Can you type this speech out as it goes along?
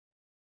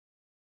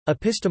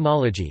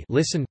Epistemology,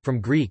 listen,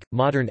 from Greek,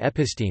 modern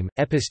episteme,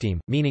 episteme,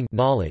 meaning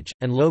knowledge,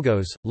 and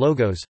logos,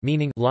 logos,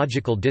 meaning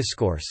logical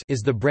discourse, is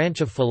the branch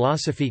of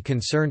philosophy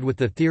concerned with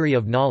the theory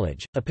of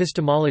knowledge.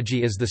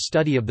 Epistemology is the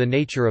study of the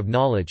nature of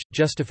knowledge,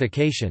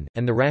 justification,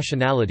 and the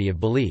rationality of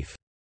belief.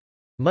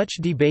 Much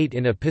debate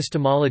in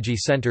epistemology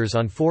centers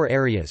on four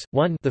areas: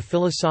 1, the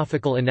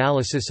philosophical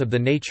analysis of the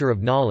nature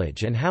of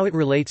knowledge and how it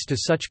relates to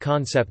such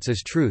concepts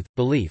as truth,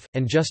 belief,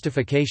 and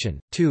justification;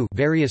 2,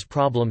 various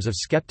problems of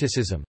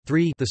skepticism;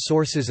 3, the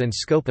sources and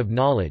scope of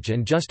knowledge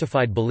and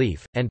justified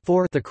belief; and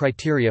 4, the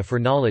criteria for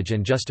knowledge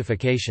and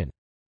justification.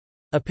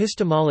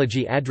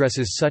 Epistemology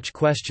addresses such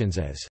questions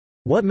as,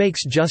 what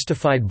makes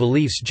justified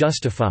beliefs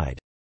justified?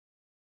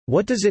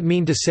 What does it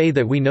mean to say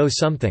that we know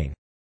something?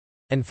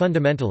 And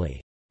fundamentally,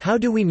 how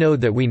do we know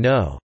that we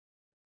know?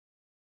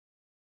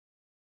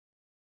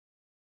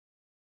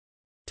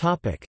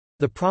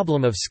 The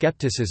problem of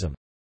skepticism.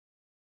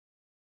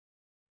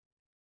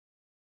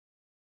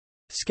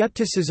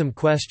 Skepticism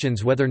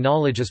questions whether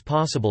knowledge is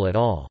possible at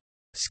all.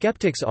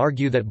 Skeptics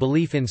argue that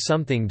belief in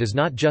something does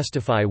not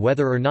justify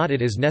whether or not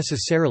it is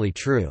necessarily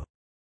true.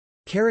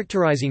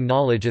 Characterizing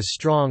knowledge as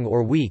strong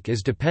or weak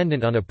is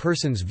dependent on a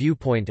person's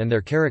viewpoint and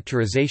their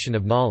characterization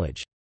of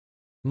knowledge.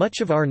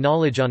 Much of our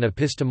knowledge on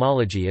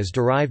epistemology is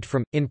derived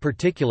from, in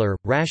particular,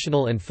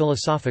 rational and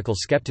philosophical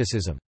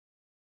skepticism.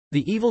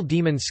 The evil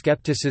demon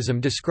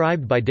skepticism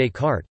described by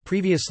Descartes,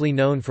 previously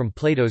known from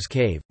Plato's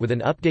cave, with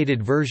an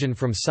updated version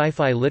from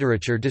sci-fi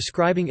literature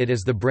describing it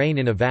as the brain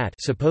in a vat,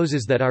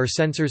 supposes that our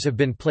sensors have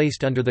been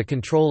placed under the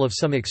control of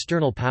some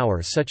external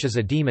power such as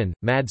a demon,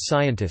 mad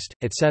scientist,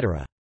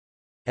 etc.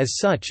 As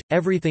such,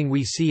 everything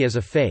we see is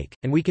a fake,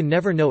 and we can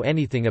never know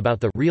anything about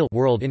the real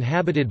world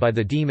inhabited by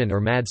the demon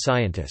or mad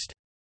scientist.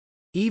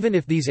 Even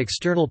if these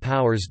external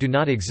powers do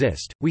not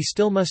exist, we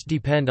still must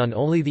depend on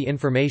only the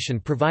information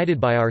provided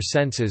by our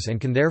senses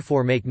and can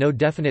therefore make no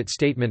definite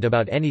statement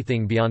about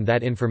anything beyond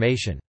that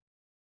information.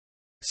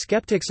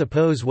 Skeptics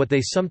oppose what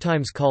they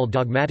sometimes call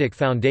dogmatic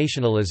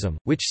foundationalism,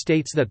 which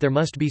states that there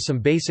must be some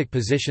basic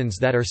positions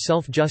that are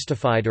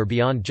self-justified or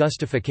beyond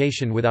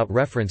justification without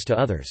reference to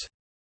others.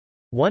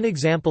 One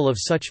example of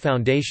such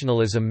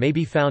foundationalism may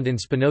be found in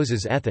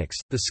Spinoza's Ethics.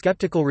 The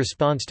skeptical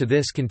response to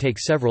this can take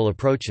several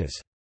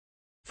approaches.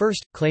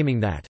 First, claiming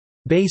that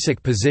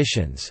basic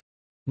positions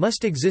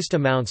must exist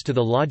amounts to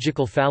the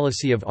logical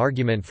fallacy of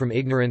argument from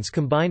ignorance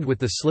combined with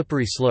the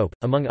slippery slope.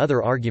 Among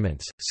other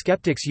arguments,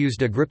 skeptics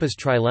used Agrippa's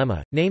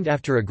trilemma, named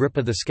after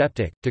Agrippa the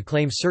skeptic, to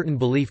claim certain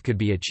belief could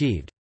be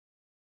achieved.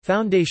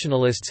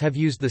 Foundationalists have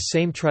used the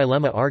same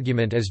trilemma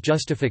argument as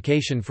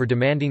justification for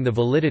demanding the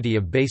validity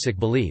of basic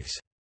beliefs.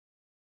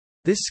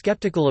 This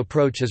skeptical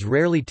approach is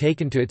rarely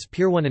taken to its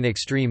Pyrrhonian and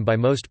extreme by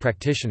most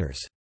practitioners.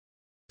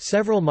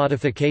 Several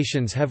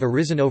modifications have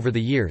arisen over the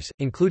years,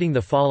 including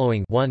the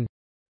following: 1.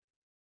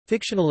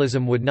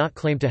 Fictionalism would not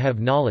claim to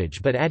have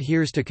knowledge but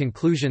adheres to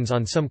conclusions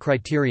on some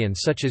criterion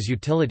such as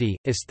utility,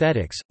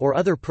 aesthetics, or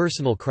other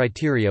personal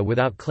criteria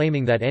without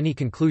claiming that any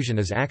conclusion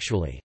is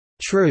actually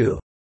true.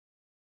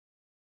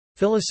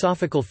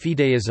 Philosophical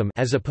fideism,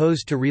 as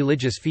opposed to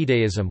religious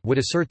fideism, would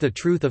assert the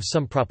truth of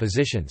some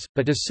propositions,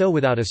 but does so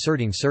without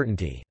asserting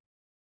certainty.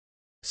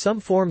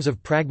 Some forms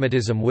of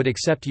pragmatism would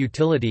accept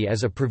utility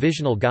as a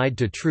provisional guide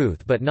to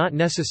truth but not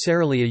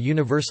necessarily a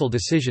universal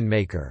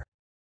decision-maker.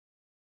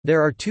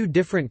 There are two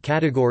different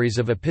categories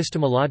of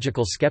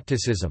epistemological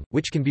skepticism,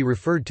 which can be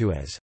referred to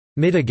as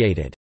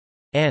mitigated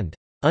and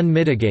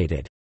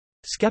unmitigated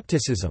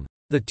skepticism.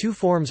 The two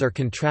forms are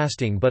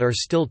contrasting but are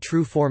still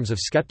true forms of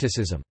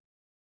skepticism.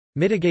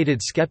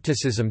 Mitigated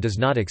skepticism does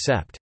not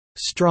accept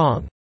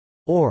strong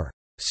or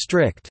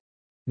strict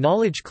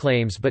knowledge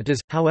claims but does,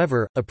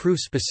 however, approve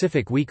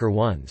specific weaker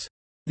ones.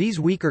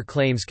 These weaker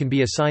claims can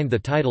be assigned the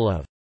title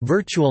of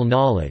virtual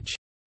knowledge,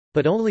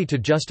 but only to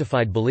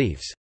justified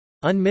beliefs.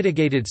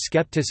 Unmitigated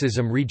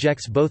skepticism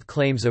rejects both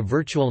claims of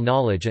virtual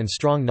knowledge and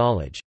strong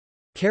knowledge.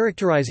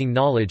 Characterizing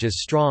knowledge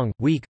as strong,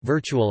 weak,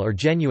 virtual or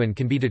genuine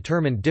can be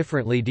determined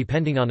differently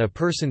depending on a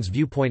person's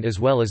viewpoint as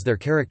well as their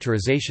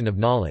characterization of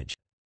knowledge.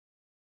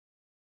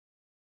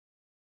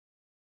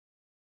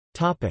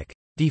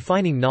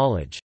 Defining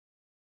knowledge.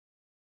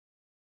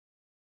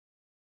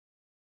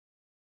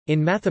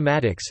 In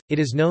mathematics, it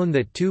is known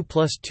that 2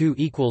 plus 2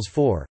 equals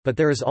 4, but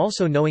there is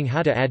also knowing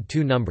how to add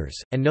two numbers,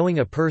 and knowing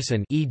a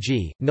person,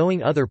 e.g.,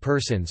 knowing other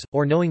persons,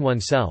 or knowing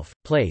oneself,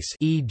 place,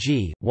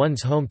 e.g.,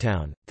 one's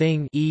hometown,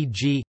 thing,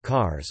 e.g.,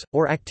 cars,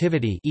 or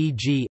activity,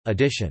 e.g.,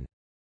 addition.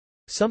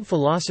 Some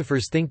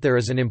philosophers think there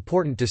is an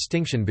important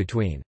distinction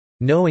between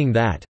knowing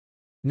that,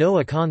 know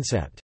a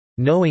concept,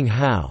 knowing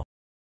how,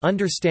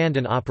 understand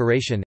an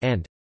operation,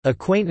 and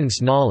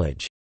acquaintance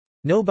knowledge,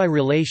 know by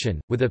relation,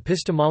 with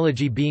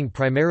epistemology being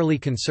primarily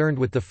concerned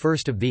with the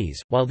first of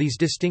these. While these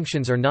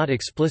distinctions are not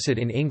explicit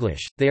in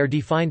English, they are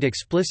defined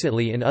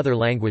explicitly in other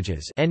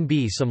languages.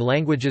 Some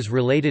languages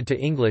related to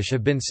English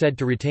have been said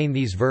to retain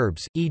these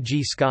verbs,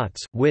 e.g.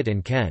 Scots, wit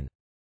and ken.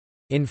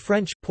 In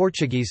French,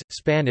 Portuguese,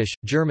 Spanish,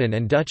 German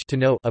and Dutch to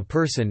know a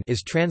person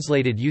is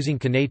translated using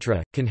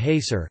connaître,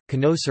 connaître,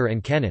 connaître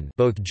and kennen,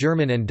 both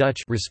German and Dutch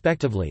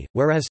respectively,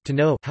 whereas to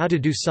know how to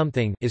do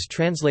something is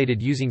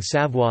translated using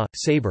savoir,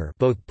 saber,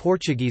 both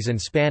Portuguese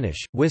and Spanish,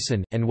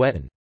 wissen, and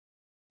weten.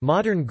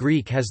 Modern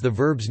Greek has the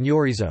verbs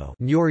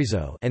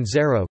gneurizo and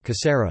zero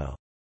casero.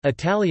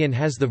 Italian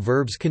has the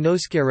verbs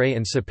conoscere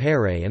and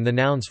sapere and the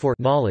nouns for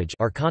knowledge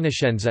are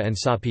conoscenza and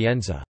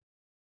sapienza.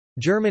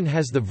 German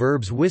has the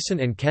verbs wissen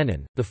and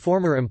kennen, the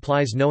former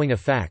implies knowing a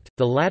fact,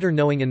 the latter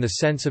knowing in the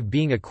sense of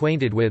being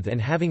acquainted with and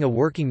having a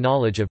working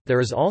knowledge of. There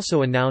is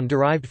also a noun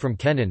derived from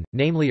kennen,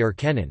 namely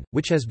erkennen,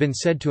 which has been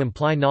said to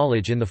imply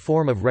knowledge in the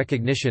form of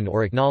recognition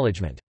or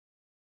acknowledgement.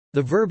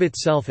 The verb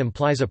itself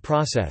implies a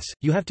process,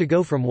 you have to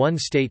go from one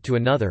state to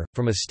another,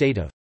 from a state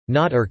of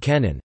not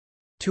erkennen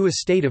to a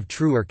state of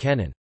true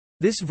erkennen.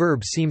 This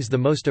verb seems the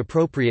most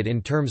appropriate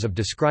in terms of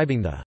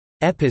describing the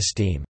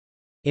episteme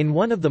in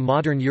one of the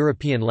modern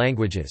European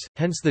languages,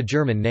 hence the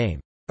German name,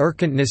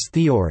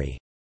 Erkenntnistheorie.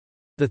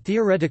 The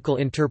theoretical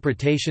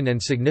interpretation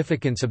and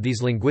significance of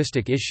these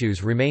linguistic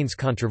issues remains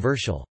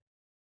controversial.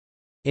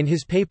 In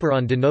his paper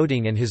on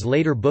denoting and his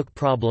later book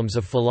Problems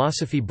of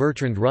Philosophy,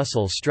 Bertrand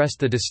Russell stressed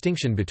the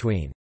distinction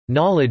between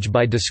knowledge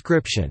by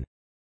description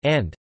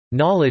and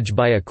knowledge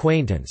by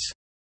acquaintance.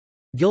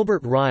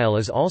 Gilbert Ryle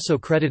is also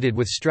credited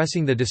with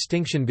stressing the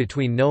distinction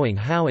between knowing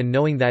how and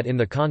knowing that in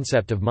the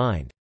concept of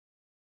mind.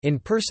 In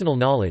Personal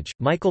Knowledge,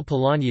 Michael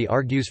Polanyi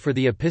argues for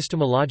the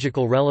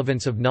epistemological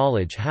relevance of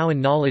knowledge how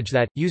and knowledge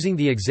that. Using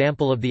the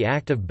example of the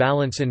act of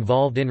balance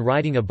involved in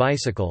riding a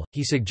bicycle,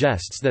 he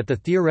suggests that the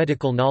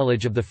theoretical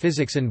knowledge of the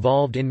physics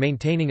involved in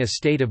maintaining a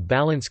state of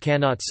balance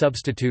cannot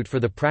substitute for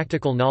the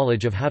practical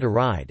knowledge of how to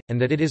ride, and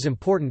that it is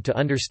important to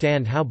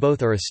understand how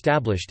both are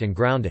established and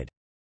grounded.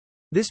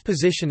 This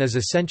position is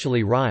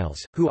essentially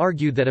Ryle's, who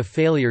argued that a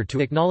failure to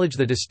acknowledge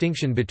the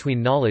distinction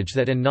between knowledge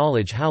that and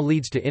knowledge how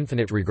leads to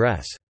infinite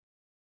regress.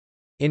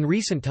 In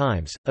recent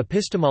times,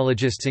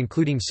 epistemologists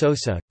including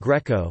Sosa,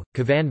 Greco,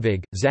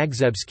 Kvanvig,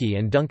 Zagzebski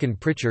and Duncan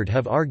Pritchard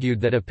have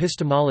argued that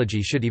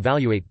epistemology should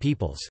evaluate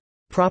people's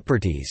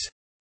properties,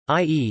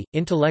 i.e.,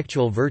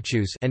 intellectual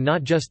virtues, and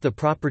not just the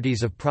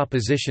properties of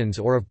propositions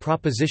or of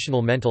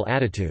propositional mental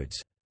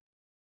attitudes.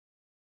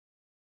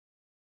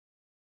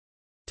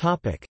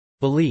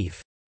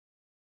 Belief.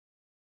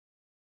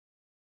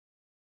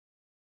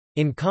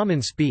 In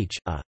common speech,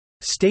 a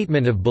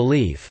statement of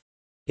belief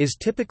is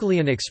typically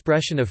an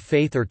expression of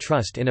faith or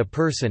trust in a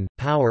person,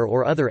 power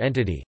or other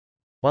entity.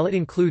 While it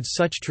includes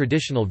such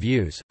traditional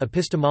views,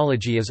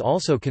 epistemology is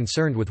also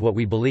concerned with what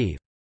we believe.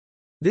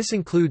 This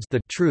includes the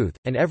truth,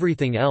 and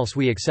everything else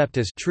we accept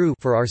as true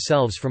for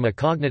ourselves from a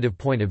cognitive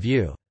point of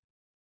view.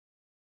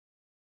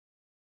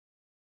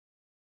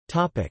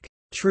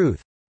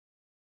 Truth.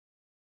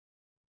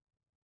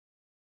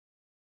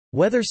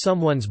 Whether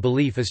someone's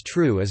belief is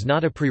true is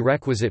not a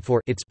prerequisite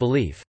for its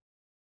belief.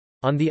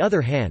 On the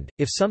other hand,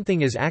 if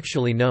something is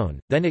actually known,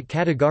 then it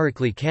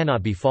categorically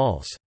cannot be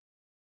false.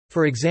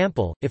 For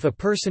example, if a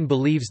person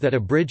believes that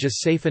a bridge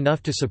is safe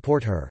enough to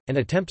support her, and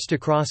attempts to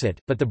cross it,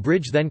 but the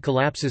bridge then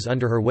collapses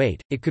under her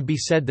weight, it could be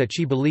said that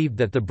she believed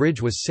that the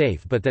bridge was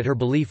safe but that her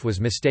belief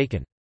was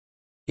mistaken.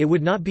 It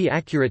would not be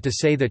accurate to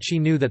say that she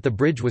knew that the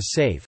bridge was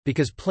safe,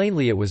 because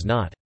plainly it was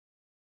not.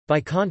 By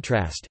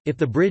contrast, if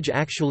the bridge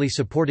actually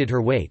supported her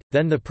weight,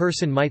 then the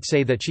person might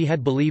say that she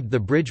had believed the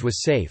bridge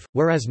was safe,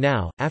 whereas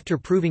now, after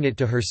proving it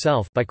to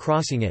herself by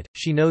crossing it,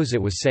 she knows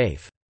it was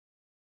safe.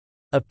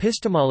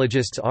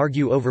 Epistemologists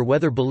argue over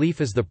whether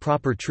belief is the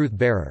proper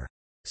truth-bearer.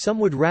 Some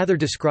would rather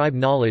describe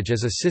knowledge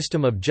as a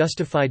system of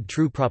justified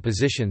true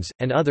propositions,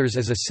 and others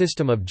as a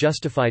system of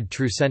justified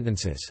true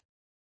sentences.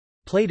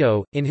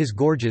 Plato, in his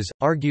Gorgias,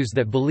 argues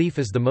that belief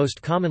is the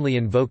most commonly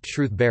invoked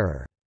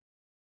truth-bearer.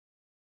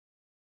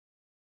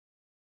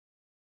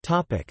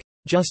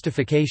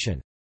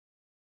 Justification.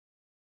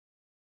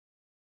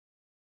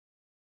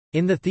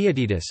 In the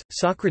Theaetetus,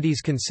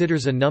 Socrates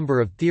considers a number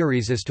of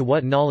theories as to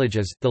what knowledge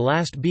is, the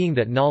last being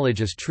that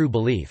knowledge is true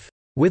belief,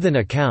 with an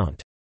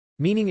account,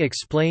 meaning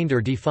explained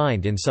or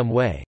defined in some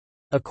way.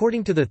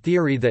 According to the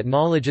theory that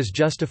knowledge is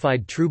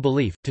justified true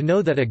belief, to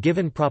know that a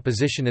given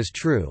proposition is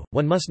true,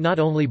 one must not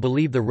only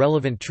believe the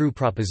relevant true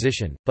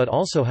proposition, but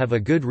also have a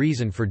good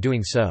reason for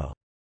doing so.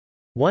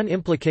 One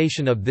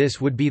implication of this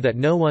would be that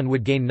no one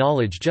would gain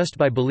knowledge just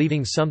by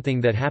believing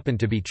something that happened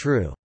to be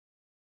true.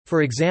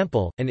 For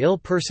example, an ill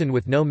person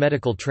with no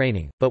medical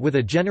training, but with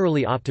a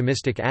generally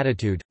optimistic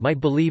attitude, might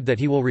believe that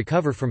he will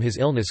recover from his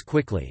illness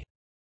quickly.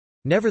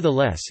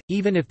 Nevertheless,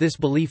 even if this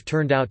belief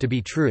turned out to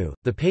be true,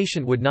 the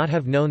patient would not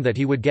have known that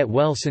he would get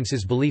well since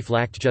his belief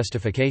lacked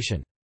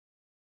justification.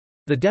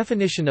 The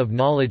definition of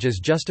knowledge as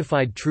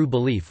justified true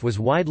belief was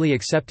widely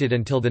accepted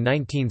until the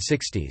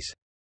 1960s.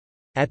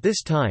 At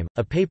this time,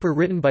 a paper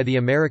written by the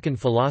American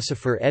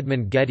philosopher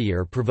Edmund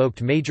Gettier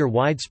provoked major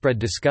widespread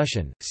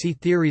discussion. See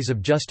theories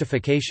of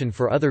justification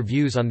for other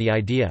views on the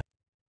idea.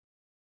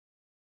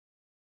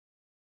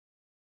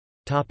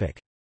 Topic: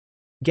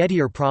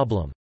 Gettier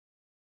problem.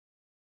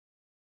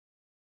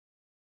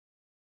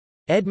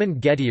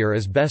 Edmund Gettier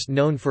is best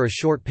known for a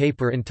short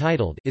paper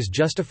entitled Is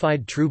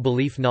Justified True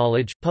Belief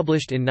Knowledge?,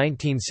 published in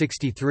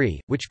 1963,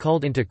 which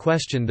called into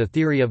question the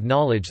theory of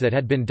knowledge that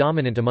had been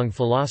dominant among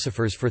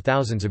philosophers for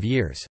thousands of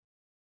years.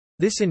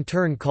 This in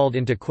turn called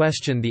into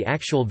question the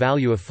actual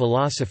value of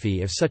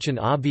philosophy if such an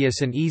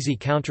obvious and easy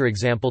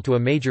counterexample to a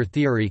major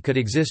theory could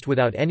exist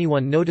without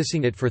anyone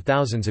noticing it for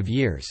thousands of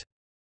years.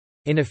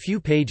 In a few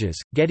pages,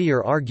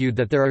 Gettier argued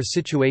that there are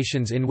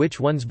situations in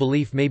which one's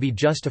belief may be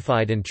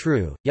justified and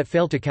true, yet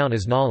fail to count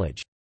as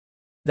knowledge.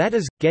 That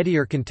is,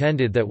 Gettier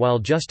contended that while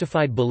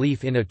justified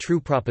belief in a true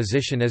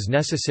proposition is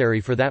necessary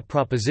for that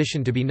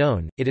proposition to be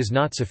known, it is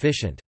not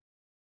sufficient.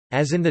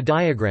 As in the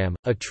diagram,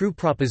 a true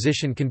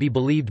proposition can be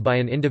believed by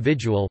an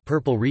individual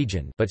purple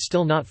region but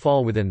still not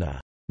fall within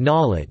the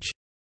knowledge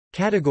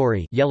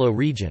category yellow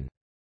region.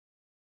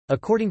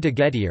 According to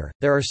Gettier,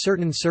 there are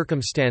certain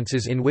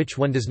circumstances in which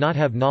one does not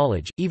have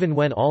knowledge, even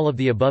when all of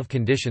the above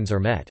conditions are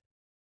met.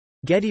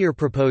 Gettier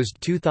proposed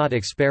two thought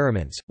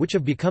experiments, which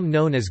have become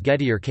known as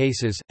Gettier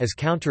cases, as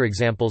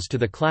counterexamples to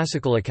the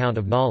classical account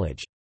of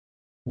knowledge.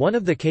 One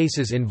of the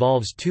cases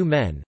involves two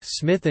men,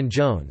 Smith and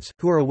Jones,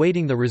 who are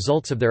awaiting the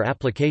results of their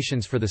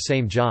applications for the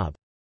same job.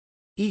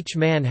 Each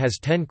man has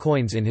 10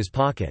 coins in his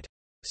pocket.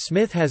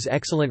 Smith has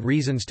excellent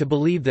reasons to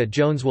believe that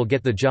Jones will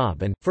get the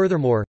job and,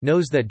 furthermore,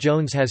 knows that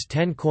Jones has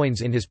 10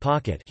 coins in his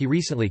pocket. He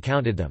recently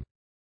counted them.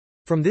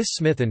 From this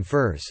Smith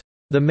infers,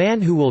 "The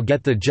man who will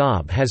get the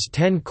job has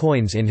 10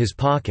 coins in his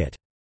pocket."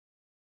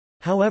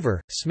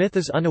 However, Smith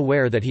is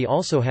unaware that he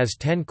also has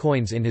 10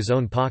 coins in his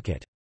own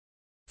pocket.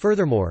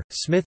 Furthermore,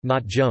 Smith,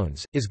 not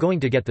Jones, is going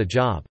to get the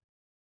job.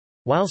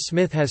 While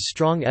Smith has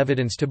strong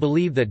evidence to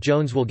believe that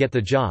Jones will get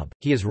the job,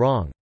 he is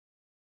wrong.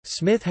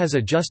 Smith has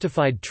a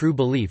justified true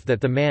belief that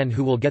the man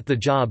who will get the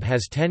job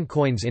has 10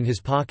 coins in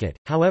his pocket.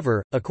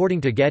 However,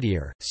 according to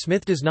Gettier,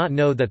 Smith does not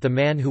know that the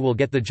man who will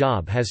get the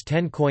job has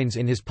 10 coins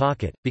in his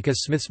pocket,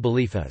 because Smith's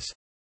belief is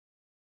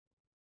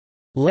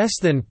less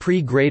than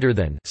pre greater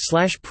than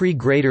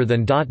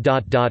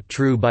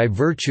true by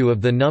virtue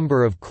of the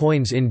number of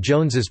coins in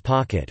Jones's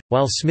pocket,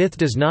 while Smith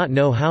does not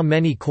know how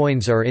many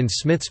coins are in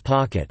Smith's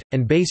pocket,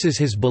 and bases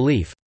his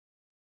belief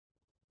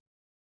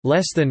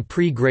less than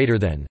pre greater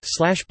than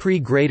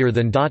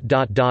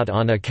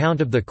on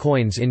account of the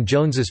coins in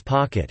Jones's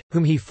pocket,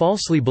 whom he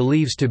falsely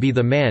believes to be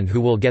the man who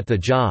will get the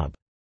job.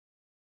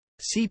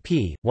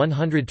 CP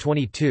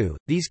 122.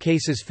 These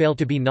cases fail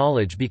to be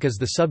knowledge because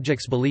the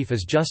subject's belief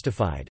is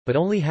justified, but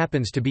only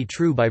happens to be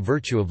true by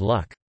virtue of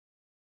luck.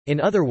 In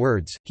other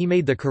words, he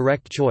made the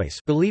correct choice,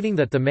 believing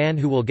that the man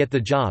who will get the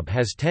job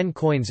has 10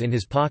 coins in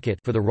his pocket,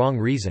 for the wrong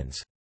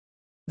reasons.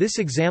 This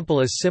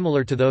example is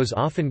similar to those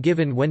often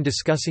given when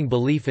discussing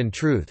belief and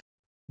truth,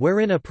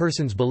 wherein a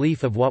person's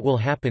belief of what will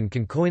happen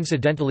can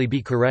coincidentally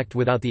be correct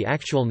without the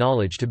actual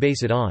knowledge to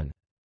base it on.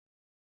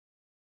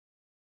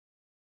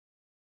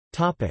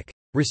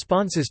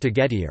 Responses to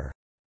Gettier.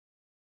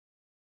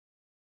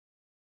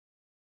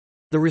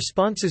 The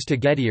responses to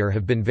Gettier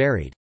have been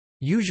varied.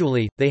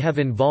 Usually, they have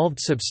involved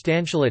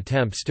substantial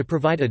attempts to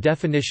provide a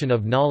definition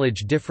of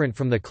knowledge different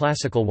from the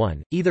classical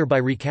one, either by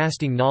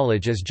recasting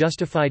knowledge as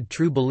justified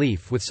true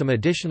belief with some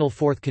additional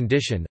fourth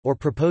condition, or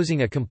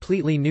proposing a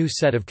completely new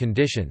set of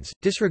conditions,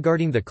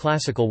 disregarding the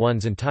classical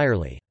ones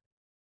entirely.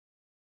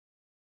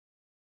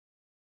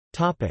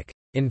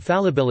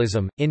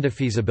 Infallibilism,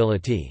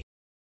 indefeasibility.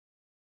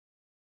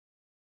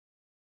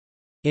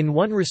 In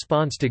one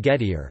response to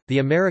Gettier, the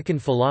American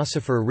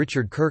philosopher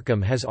Richard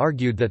Kirkham has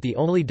argued that the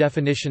only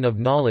definition of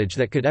knowledge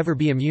that could ever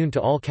be immune to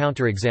all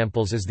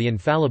counterexamples is the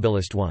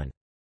infallibilist one.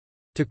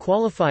 To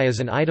qualify as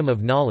an item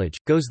of knowledge,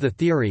 goes the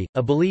theory,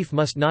 a belief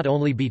must not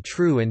only be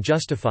true and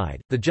justified,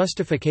 the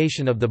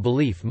justification of the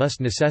belief must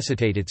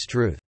necessitate its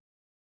truth.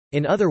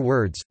 In other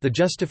words, the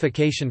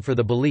justification for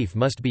the belief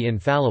must be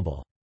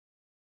infallible.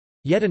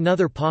 Yet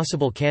another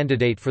possible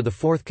candidate for the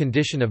fourth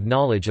condition of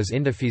knowledge is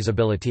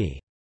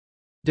indefeasibility.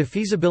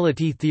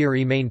 Defeasibility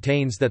theory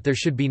maintains that there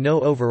should be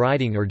no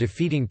overriding or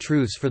defeating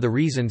truths for the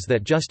reasons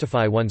that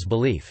justify one's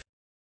belief.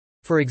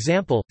 For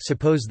example,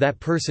 suppose that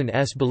person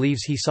S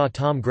believes he saw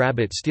Tom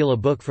Grabbit steal a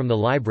book from the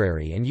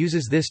library and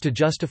uses this to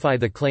justify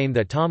the claim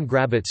that Tom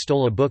Grabbit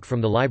stole a book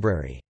from the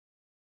library.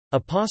 A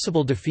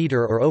possible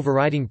defeater or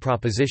overriding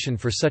proposition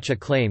for such a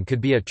claim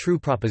could be a true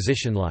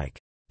proposition like,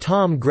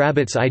 Tom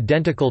Grabbit's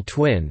identical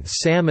twin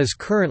Sam is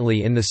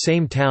currently in the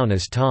same town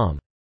as Tom.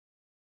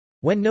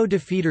 When no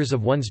defeaters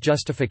of one's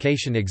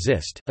justification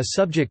exist, a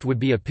subject would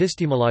be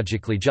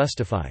epistemologically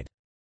justified.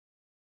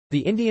 The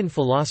Indian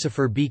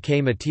philosopher B.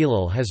 K.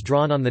 Matilal has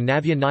drawn on the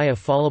Navya Nyaya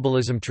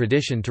fallibilism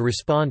tradition to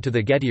respond to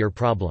the Gettier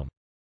problem.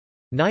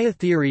 Nyaya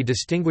theory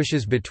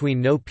distinguishes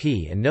between know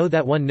P and know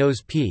that one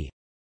knows P.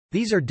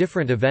 These are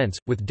different events,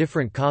 with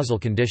different causal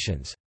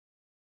conditions.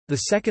 The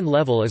second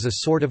level is a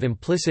sort of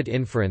implicit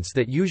inference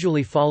that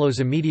usually follows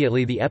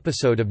immediately the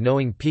episode of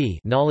knowing P,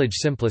 knowledge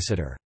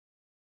simpliciter.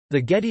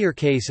 The Gettier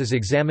case is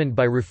examined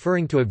by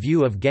referring to a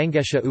view of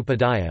Gangesha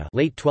Upadhyaya,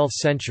 late 12th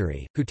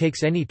century, who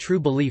takes any true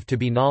belief to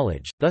be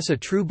knowledge, thus a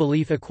true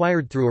belief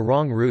acquired through a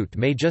wrong route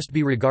may just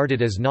be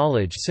regarded as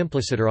knowledge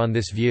simpliciter on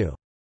this view.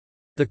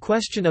 The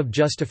question of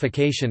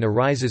justification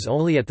arises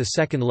only at the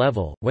second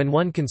level, when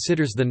one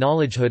considers the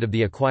knowledgehood of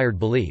the acquired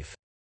belief.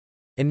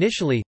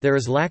 Initially, there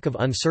is lack of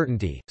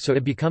uncertainty, so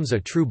it becomes a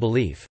true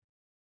belief.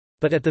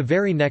 But at the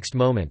very next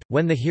moment,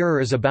 when the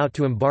hearer is about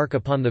to embark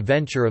upon the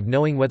venture of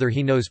knowing whether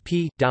he knows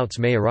P, doubts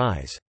may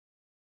arise.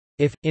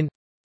 If, in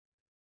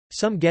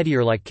some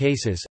Gettier-like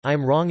cases, I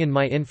am wrong in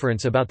my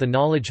inference about the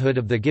knowledgehood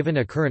of the given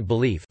occurrent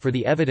belief, for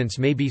the evidence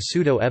may be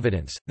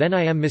pseudo-evidence, then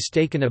I am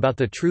mistaken about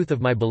the truth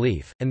of my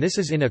belief, and this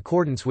is in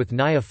accordance with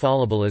Naya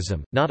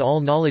fallibilism. Not all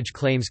knowledge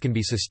claims can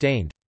be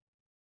sustained.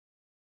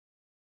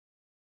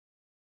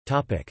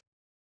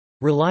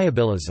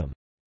 Reliabilism.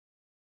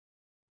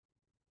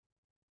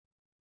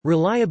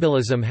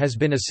 Reliabilism has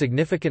been a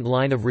significant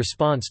line of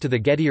response to the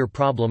Gettier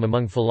problem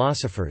among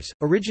philosophers,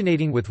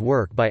 originating with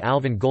work by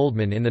Alvin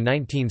Goldman in the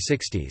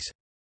 1960s.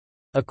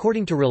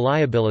 According to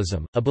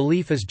reliabilism, a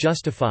belief is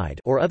justified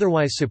or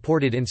otherwise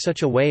supported in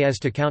such a way as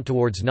to count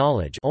towards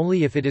knowledge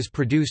only if it is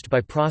produced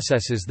by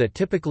processes that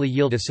typically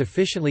yield a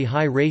sufficiently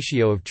high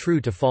ratio of true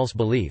to false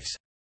beliefs.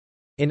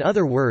 In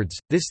other words,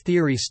 this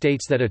theory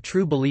states that a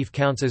true belief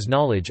counts as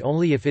knowledge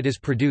only if it is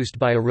produced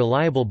by a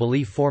reliable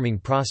belief-forming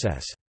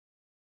process.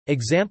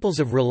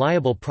 Examples of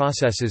reliable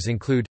processes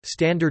include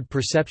standard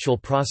perceptual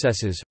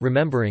processes,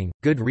 remembering,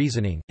 good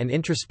reasoning, and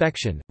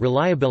introspection.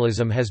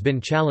 Reliabilism has been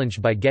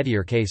challenged by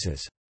Gettier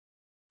cases.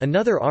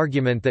 Another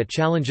argument that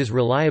challenges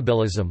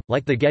reliabilism,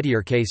 like the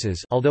Gettier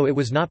cases, although it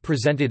was not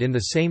presented in the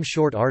same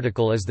short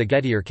article as the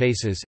Gettier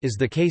cases, is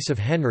the case of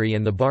Henry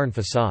and the barn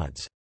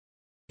facades.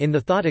 In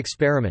the thought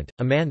experiment,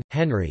 a man,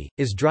 Henry,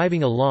 is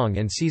driving along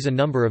and sees a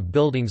number of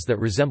buildings that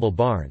resemble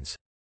barns.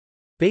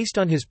 Based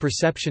on his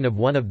perception of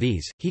one of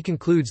these, he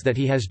concludes that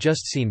he has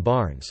just seen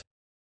barns.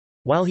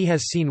 While he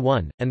has seen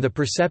one, and the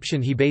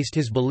perception he based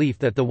his belief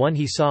that the one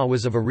he saw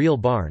was of a real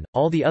barn,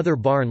 all the other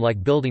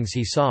barn-like buildings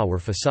he saw were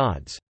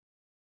facades.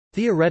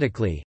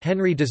 Theoretically,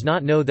 Henry does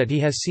not know that he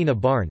has seen a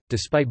barn,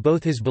 despite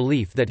both his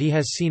belief that he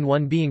has seen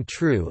one being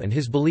true and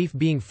his belief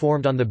being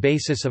formed on the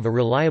basis of a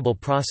reliable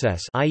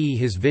process, i.e.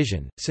 his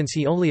vision, since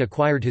he only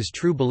acquired his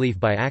true belief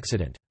by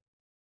accident.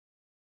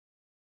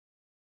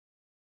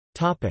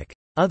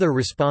 Other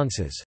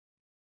responses.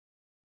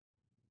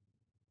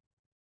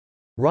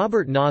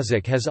 Robert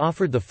Nozick has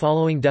offered the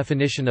following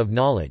definition of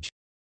knowledge.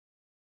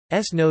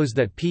 S knows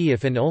that P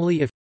if and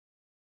only if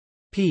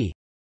P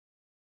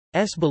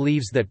S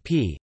believes that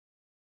P.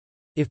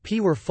 If P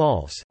were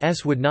false,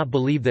 S would not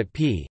believe that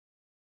P.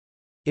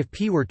 If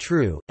P were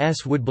true,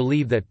 S would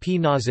believe that P.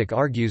 Nozick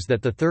argues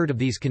that the third of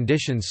these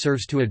conditions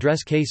serves to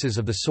address cases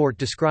of the sort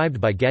described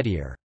by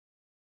Gettier.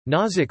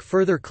 Nozick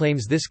further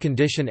claims this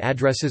condition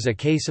addresses a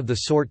case of the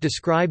sort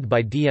described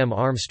by D. M.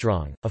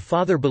 Armstrong. A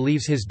father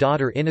believes his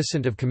daughter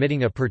innocent of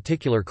committing a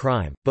particular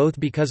crime, both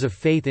because of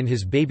faith in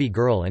his baby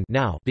girl and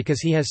now because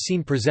he has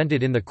seen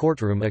presented in the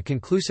courtroom a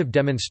conclusive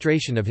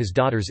demonstration of his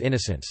daughter's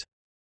innocence.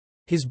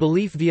 His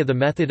belief via the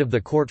method of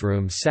the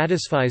courtroom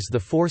satisfies the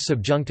four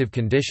subjunctive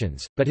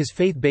conditions, but his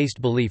faith-based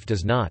belief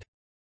does not.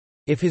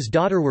 If his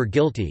daughter were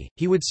guilty,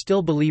 he would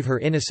still believe her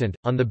innocent,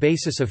 on the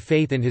basis of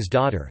faith in his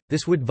daughter.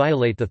 This would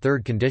violate the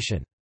third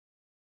condition.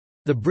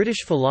 The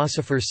British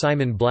philosopher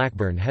Simon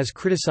Blackburn has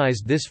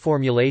criticised this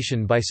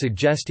formulation by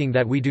suggesting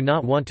that we do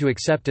not want to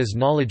accept as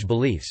knowledge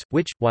beliefs,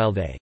 which, while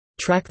they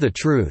track the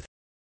truth,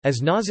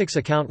 as Nozick's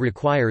account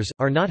requires,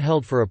 are not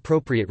held for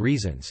appropriate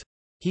reasons.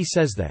 He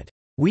says that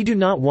we do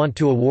not want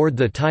to award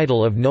the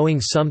title of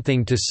knowing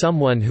something to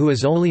someone who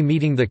is only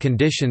meeting the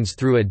conditions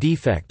through a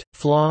defect,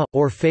 flaw,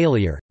 or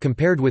failure,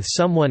 compared with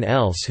someone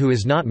else who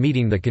is not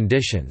meeting the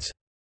conditions.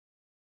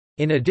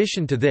 In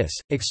addition to this,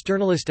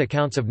 externalist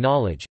accounts of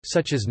knowledge,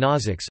 such as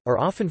Nozick's, are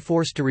often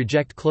forced to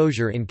reject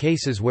closure in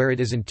cases where it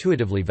is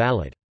intuitively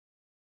valid.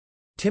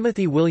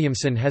 Timothy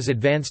Williamson has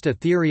advanced a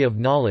theory of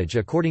knowledge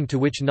according to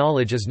which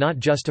knowledge is not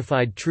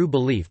justified true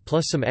belief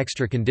plus some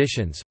extra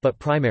conditions, but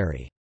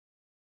primary.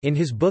 In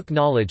his book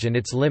Knowledge and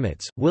Its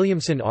Limits,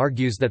 Williamson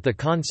argues that the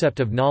concept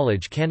of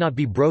knowledge cannot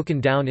be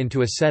broken down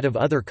into a set of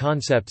other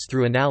concepts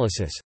through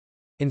analysis.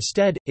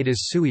 Instead, it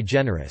is sui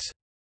generis.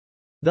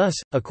 Thus,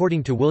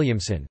 according to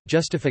Williamson,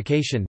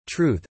 justification,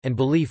 truth, and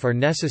belief are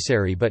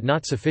necessary but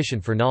not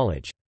sufficient for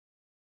knowledge.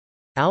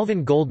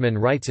 Alvin Goldman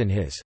writes in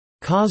his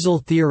causal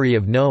theory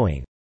of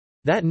knowing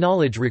that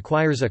knowledge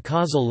requires a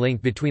causal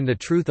link between the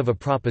truth of a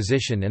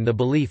proposition and the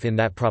belief in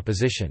that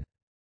proposition.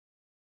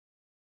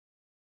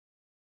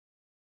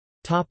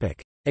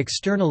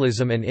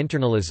 Externalism and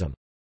internalism.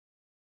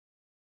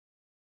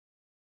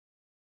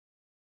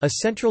 A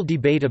central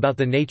debate about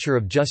the nature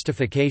of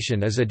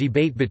justification is a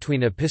debate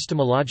between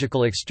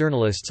epistemological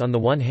externalists on the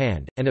one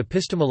hand, and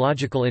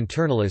epistemological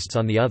internalists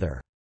on the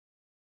other.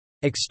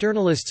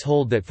 Externalists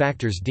hold that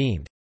factors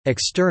deemed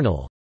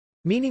external,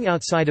 meaning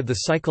outside of the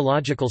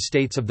psychological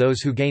states of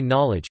those who gain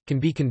knowledge, can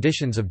be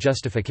conditions of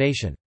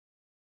justification.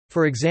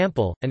 For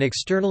example, an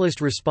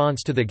externalist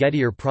response to the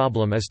Gettier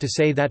problem is to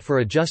say that for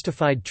a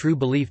justified true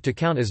belief to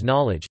count as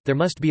knowledge, there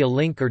must be a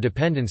link or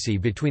dependency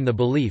between the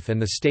belief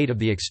and the state of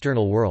the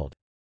external world.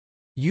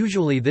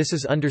 Usually this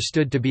is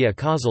understood to be a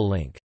causal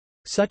link.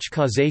 Such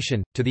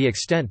causation, to the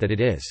extent that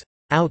it is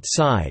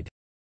outside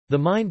the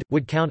mind,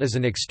 would count as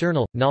an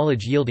external,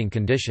 knowledge-yielding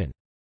condition.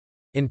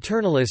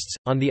 Internalists,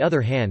 on the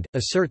other hand,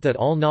 assert that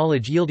all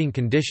knowledge-yielding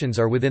conditions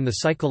are within the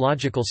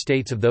psychological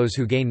states of those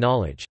who gain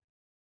knowledge.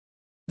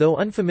 Though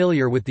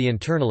unfamiliar with the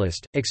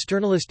internalist,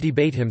 externalist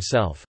debate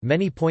himself,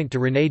 many point to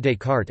René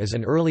Descartes as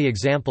an early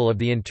example of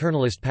the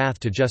internalist path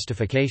to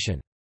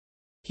justification.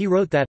 He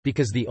wrote that,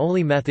 because the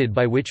only method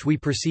by which we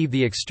perceive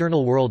the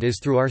external world is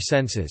through our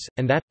senses,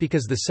 and that,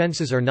 because the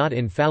senses are not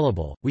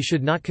infallible, we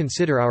should not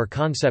consider our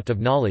concept of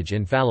knowledge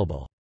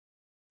infallible.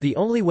 The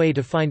only way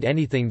to find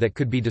anything that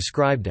could be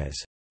described as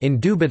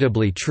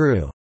indubitably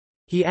true,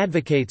 he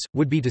advocates,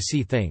 would be to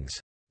see things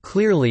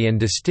clearly and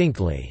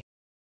distinctly.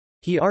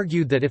 He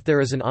argued that if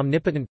there is an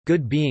omnipotent,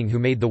 good being who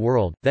made the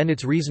world, then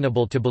it's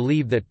reasonable to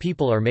believe that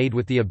people are made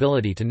with the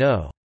ability to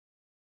know.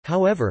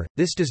 However,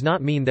 this does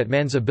not mean that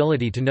man's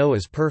ability to know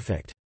is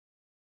perfect.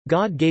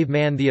 God gave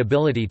man the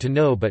ability to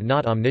know but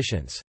not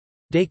omniscience.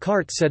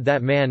 Descartes said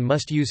that man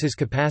must use his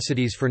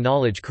capacities for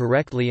knowledge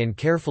correctly and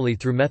carefully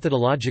through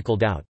methodological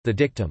doubt. The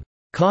dictum,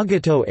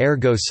 cogito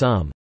ergo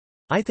sum,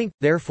 I think,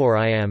 therefore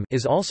I am,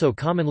 is also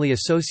commonly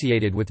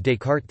associated with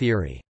Descartes'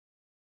 theory.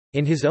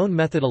 In his own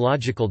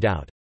methodological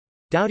doubt,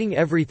 doubting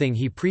everything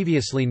he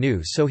previously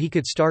knew so he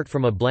could start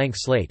from a blank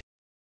slate,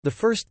 the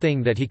first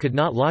thing that he could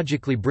not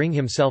logically bring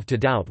himself to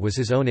doubt was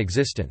his own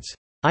existence.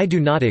 I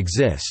do not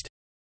exist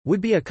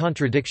would be a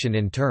contradiction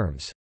in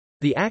terms.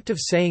 The act of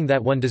saying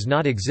that one does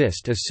not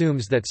exist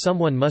assumes that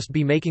someone must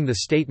be making the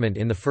statement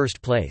in the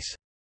first place.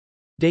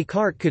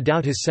 Descartes could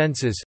doubt his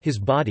senses, his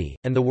body,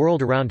 and the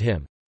world around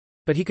him.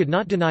 But he could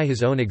not deny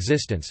his own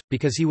existence,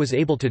 because he was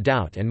able to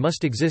doubt and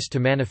must exist to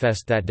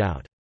manifest that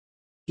doubt.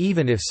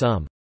 Even if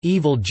some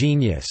evil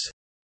genius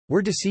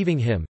were deceiving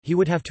him, he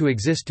would have to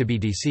exist to be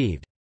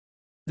deceived.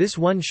 This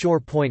one sure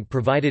point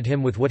provided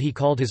him with what he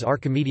called his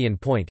Archimedean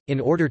point, in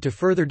order to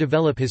further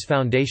develop his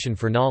foundation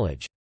for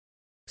knowledge.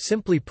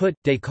 Simply put,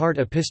 Descartes'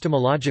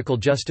 epistemological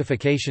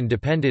justification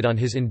depended on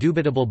his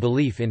indubitable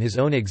belief in his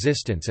own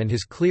existence and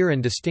his clear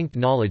and distinct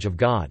knowledge of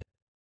God.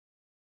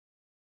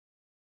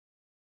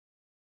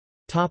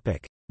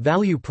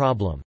 Value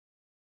problem.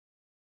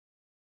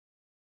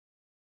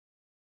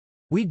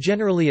 We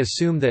generally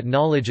assume that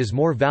knowledge is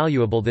more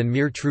valuable than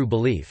mere true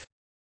belief.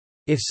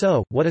 If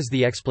so, what is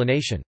the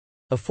explanation?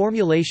 A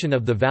formulation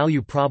of the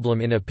value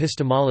problem in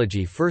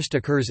epistemology first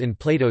occurs in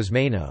Plato's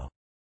Meno.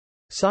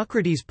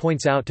 Socrates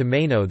points out to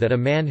Meno that a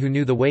man who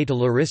knew the way to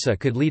Larissa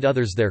could lead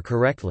others there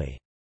correctly.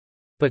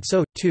 But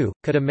so, too,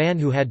 could a man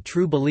who had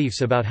true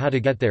beliefs about how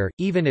to get there,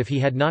 even if he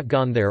had not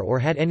gone there or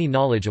had any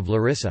knowledge of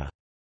Larissa.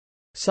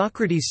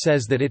 Socrates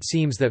says that it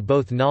seems that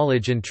both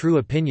knowledge and true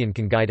opinion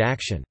can guide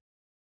action.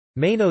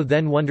 Meno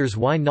then wonders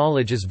why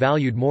knowledge is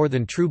valued more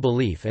than true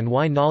belief and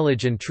why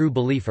knowledge and true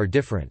belief are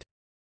different.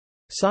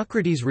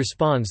 Socrates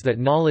responds that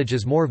knowledge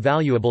is more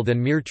valuable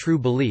than mere true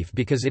belief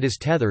because it is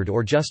tethered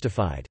or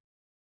justified.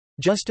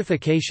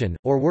 Justification,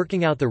 or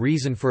working out the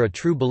reason for a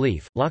true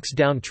belief, locks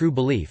down true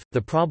belief.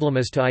 The problem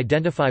is to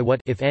identify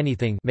what, if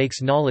anything,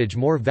 makes knowledge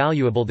more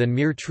valuable than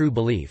mere true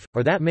belief,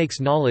 or that makes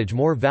knowledge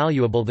more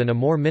valuable than a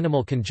more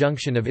minimal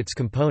conjunction of its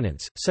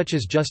components, such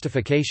as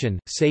justification,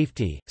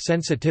 safety,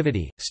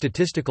 sensitivity,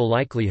 statistical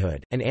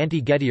likelihood, and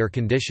anti-Gettier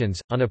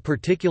conditions. On a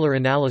particular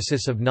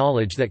analysis of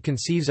knowledge that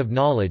conceives of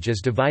knowledge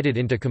as divided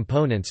into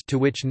components, to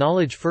which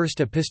knowledge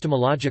first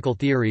epistemological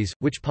theories,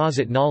 which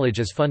posit knowledge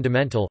as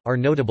fundamental, are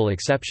notable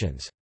exceptions.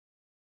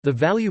 The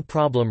value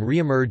problem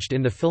re-emerged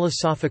in the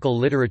philosophical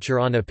literature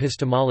on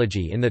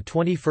epistemology in the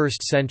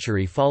 21st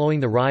century following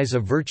the rise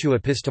of virtue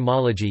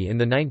epistemology in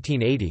the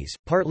 1980s,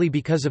 partly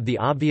because of the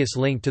obvious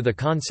link to the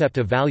concept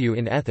of value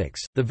in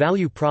ethics. The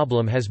value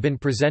problem has been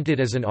presented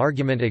as an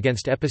argument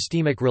against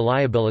epistemic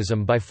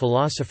reliabilism by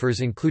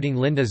philosophers including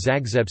Linda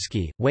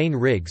Zagzebski, Wayne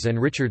Riggs,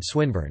 and Richard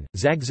Swinburne.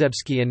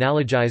 Zagzebski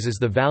analogizes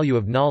the value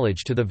of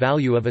knowledge to the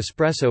value of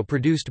espresso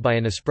produced by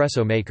an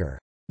espresso maker.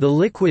 The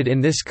liquid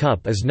in this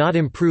cup is not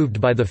improved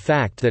by the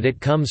fact that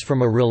it comes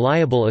from a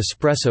reliable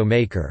espresso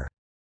maker.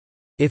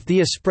 If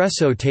the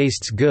espresso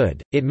tastes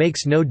good, it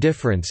makes no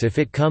difference if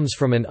it comes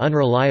from an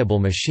unreliable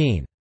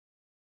machine.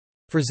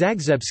 For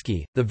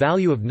Zagzebski, the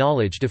value of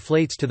knowledge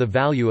deflates to the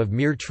value of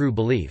mere true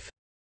belief.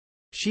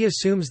 She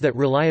assumes that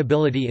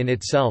reliability in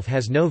itself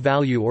has no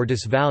value or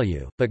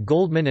disvalue, but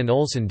Goldman and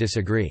Olson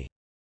disagree.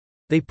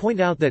 They point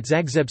out that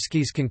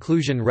Zagzebski's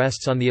conclusion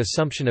rests on the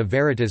assumption of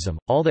veritism,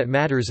 all that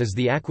matters is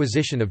the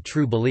acquisition of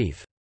true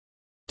belief.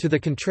 To the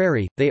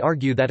contrary, they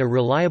argue that a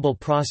reliable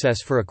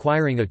process for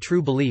acquiring a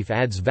true belief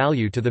adds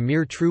value to the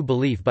mere true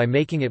belief by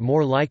making it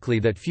more likely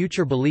that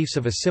future beliefs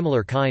of a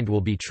similar kind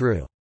will be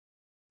true.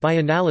 By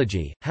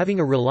analogy, having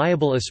a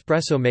reliable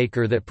espresso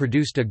maker that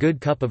produced a good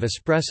cup of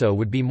espresso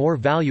would be more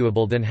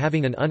valuable than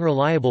having an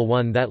unreliable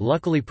one that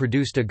luckily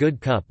produced a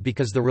good cup,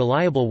 because the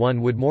reliable one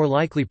would more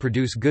likely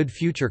produce good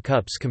future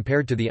cups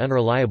compared to the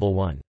unreliable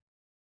one.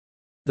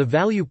 The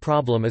value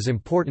problem is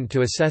important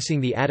to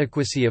assessing the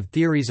adequacy of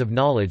theories of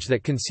knowledge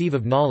that conceive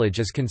of knowledge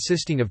as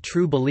consisting of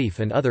true belief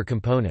and other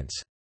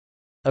components.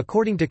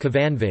 According to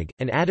Kvanvig,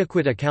 an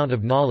adequate account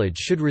of knowledge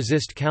should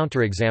resist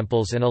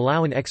counterexamples and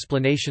allow an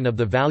explanation of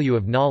the value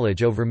of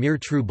knowledge over mere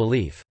true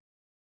belief.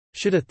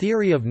 Should a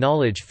theory of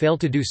knowledge fail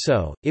to do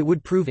so, it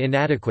would prove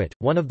inadequate.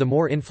 One of the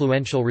more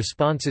influential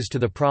responses to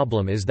the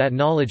problem is that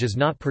knowledge is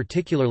not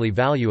particularly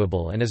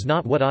valuable and is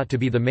not what ought to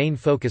be the main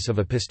focus of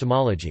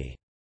epistemology.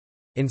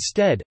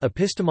 Instead,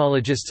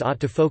 epistemologists ought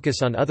to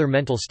focus on other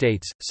mental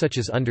states, such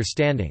as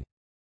understanding.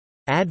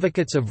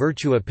 Advocates of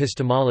virtue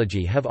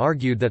epistemology have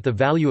argued that the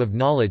value of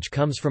knowledge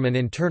comes from an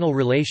internal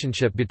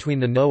relationship between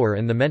the knower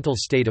and the mental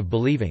state of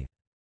believing.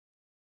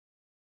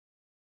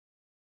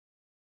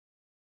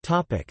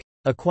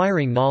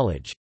 Acquiring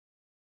knowledge.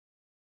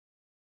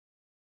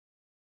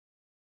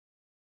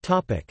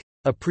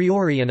 A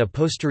priori and a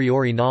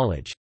posteriori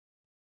knowledge.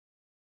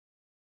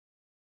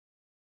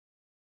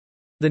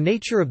 The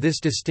nature of this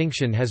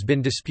distinction has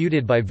been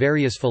disputed by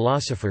various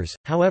philosophers,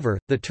 however,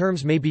 the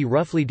terms may be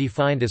roughly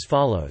defined as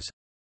follows.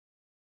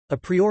 A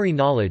priori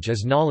knowledge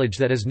is knowledge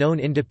that is known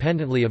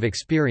independently of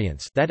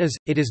experience, that is,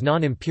 it is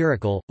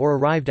non-empirical, or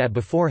arrived at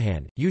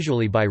beforehand,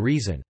 usually by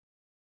reason.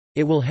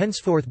 It will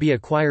henceforth be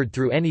acquired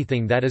through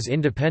anything that is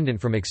independent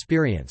from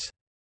experience.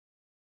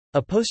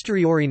 A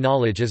posteriori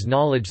knowledge is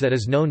knowledge that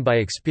is known by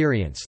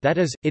experience, that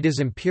is, it is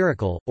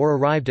empirical, or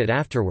arrived at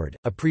afterward.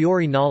 A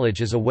priori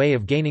knowledge is a way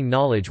of gaining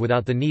knowledge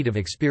without the need of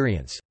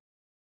experience.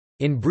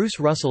 In Bruce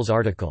Russell's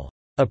article,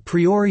 A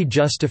Priori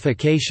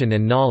Justification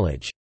and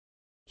Knowledge,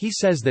 he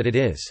says that it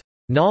is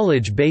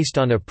knowledge based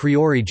on a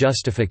priori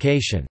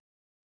justification,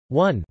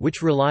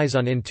 which relies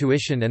on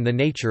intuition and the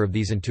nature of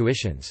these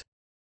intuitions.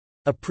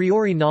 A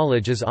priori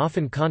knowledge is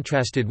often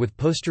contrasted with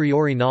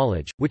posteriori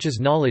knowledge, which is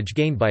knowledge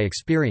gained by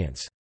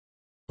experience.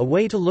 A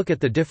way to look at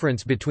the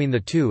difference between the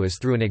two is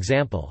through an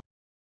example.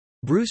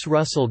 Bruce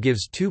Russell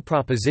gives two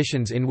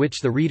propositions in which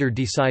the reader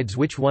decides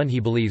which one he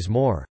believes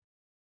more.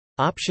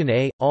 Option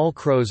A, all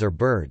crows are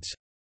birds.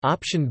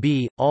 Option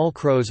B, all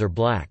crows are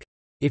black.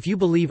 If you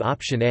believe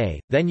option A,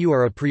 then you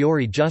are a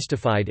priori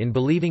justified in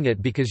believing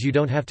it because you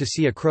don't have to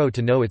see a crow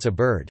to know it's a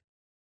bird.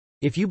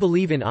 If you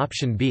believe in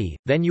option B,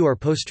 then you are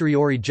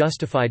posteriori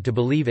justified to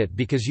believe it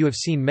because you have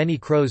seen many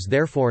crows,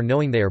 therefore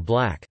knowing they are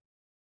black.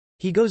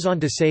 He goes on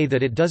to say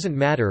that it doesn't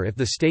matter if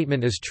the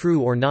statement is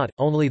true or not,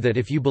 only that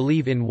if you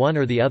believe in one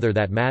or the other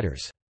that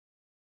matters.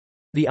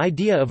 The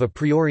idea of a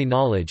priori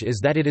knowledge is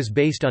that it is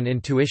based on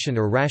intuition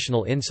or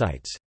rational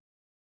insights.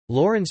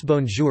 Laurence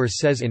Bonjour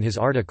says in his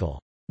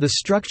article, The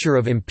Structure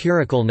of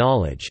Empirical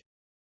Knowledge,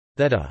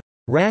 that a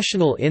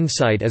rational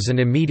insight is an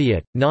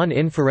immediate,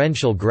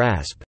 non-inferential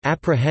grasp,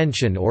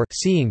 apprehension or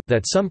seeing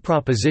that some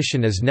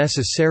proposition is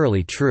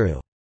necessarily true.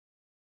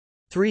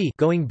 3.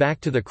 Going back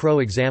to the crow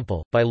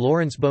example, by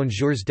Laurence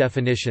Bonjour's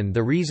definition,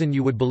 the reason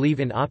you would believe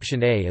in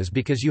option A is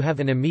because you have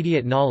an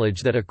immediate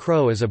knowledge that a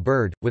crow is a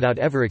bird, without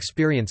ever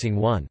experiencing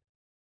one.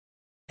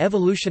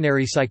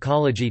 Evolutionary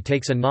psychology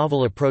takes a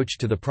novel approach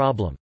to the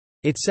problem.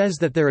 It says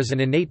that there is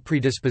an innate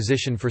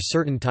predisposition for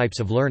certain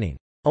types of learning.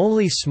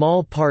 Only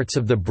small parts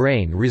of the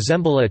brain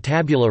resemble a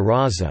tabula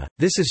rasa,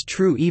 this is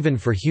true even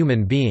for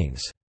human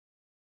beings.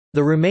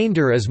 The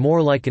remainder is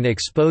more like an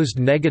exposed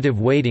negative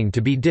waiting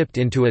to be dipped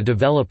into a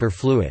developer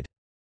fluid.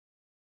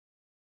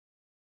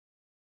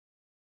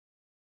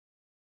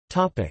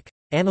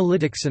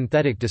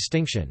 Analytic-synthetic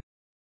distinction.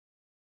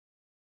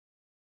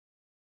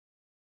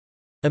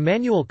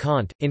 Immanuel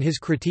Kant, in his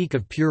Critique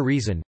of Pure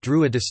Reason,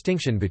 drew a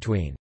distinction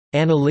between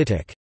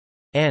analytic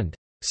and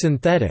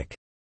synthetic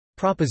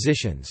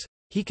propositions.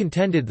 He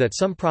contended that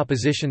some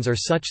propositions are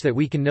such that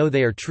we can know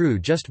they are true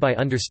just by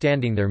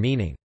understanding their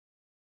meaning.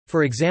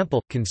 For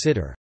example,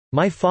 consider,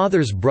 "My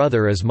father's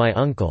brother is my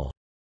uncle."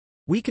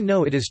 We can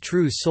know it is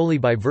true solely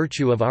by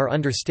virtue of our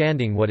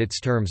understanding what its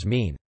terms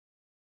mean.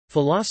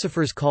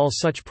 Philosophers call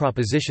such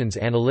propositions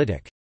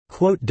analytic.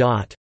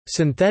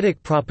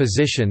 Synthetic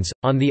propositions,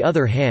 on the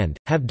other hand,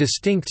 have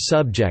distinct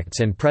subjects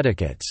and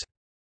predicates.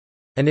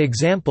 An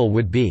example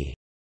would be,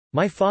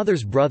 "My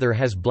father's brother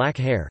has black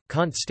hair."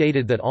 Kant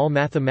stated that all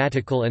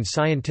mathematical and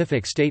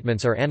scientific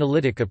statements are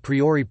analytic a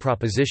priori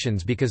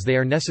propositions because they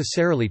are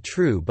necessarily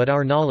true, but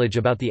our knowledge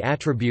about the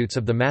attributes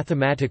of the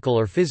mathematical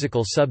or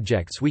physical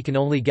subjects we can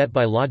only get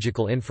by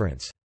logical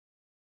inference.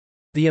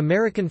 The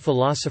American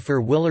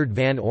philosopher Willard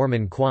Van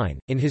Orman Quine,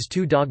 in his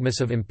Two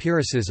Dogmas of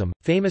Empiricism,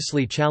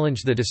 famously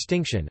challenged the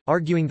distinction,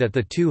 arguing that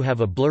the two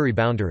have a blurry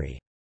boundary.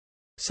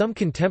 Some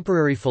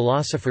contemporary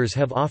philosophers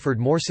have offered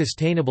more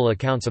sustainable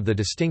accounts of the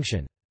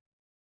distinction.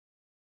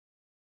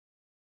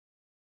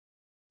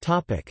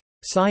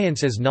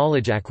 Science as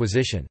knowledge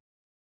acquisition.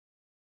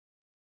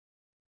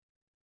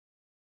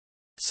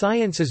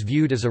 Science is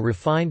viewed as a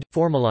refined,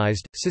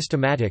 formalized,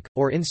 systematic,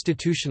 or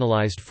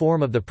institutionalized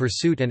form of the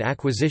pursuit and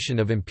acquisition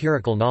of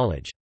empirical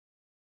knowledge.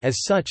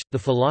 As such, the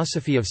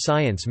philosophy of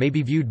science may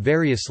be viewed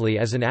variously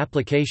as an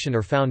application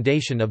or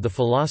foundation of the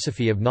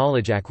philosophy of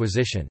knowledge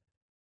acquisition.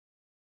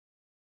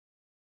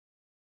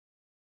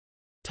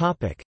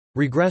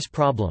 Regress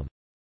problem.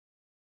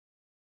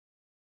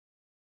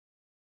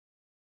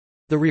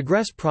 The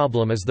regress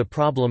problem is the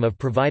problem of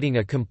providing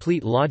a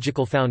complete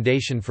logical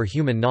foundation for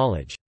human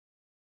knowledge.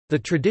 The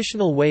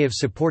traditional way of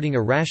supporting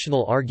a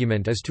rational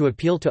argument is to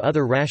appeal to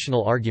other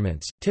rational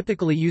arguments,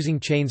 typically using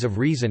chains of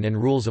reason and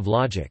rules of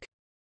logic.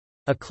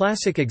 A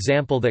classic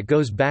example that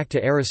goes back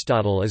to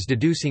Aristotle is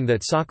deducing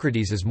that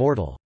Socrates is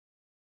mortal.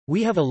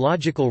 We have a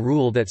logical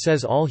rule that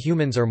says all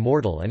humans are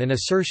mortal and an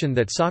assertion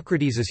that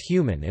Socrates is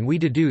human, and we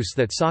deduce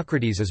that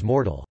Socrates is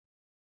mortal.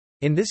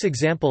 In this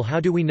example, how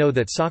do we know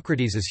that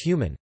Socrates is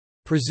human?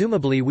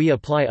 Presumably we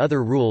apply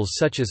other rules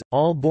such as,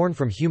 all born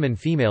from human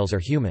females are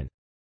human.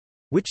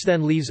 Which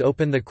then leaves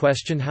open the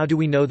question, how do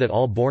we know that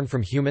all born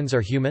from humans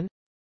are human?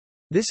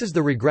 This is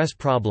the regress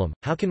problem.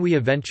 How can we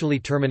eventually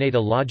terminate a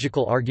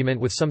logical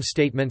argument with some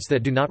statements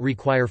that do not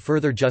require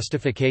further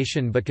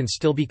justification but can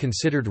still be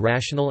considered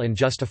rational and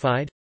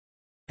justified?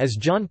 As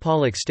John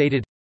Pollock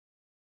stated,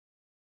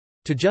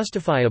 to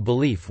justify a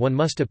belief one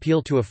must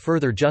appeal to a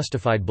further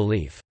justified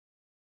belief.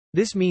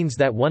 This means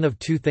that one of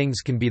two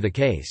things can be the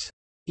case.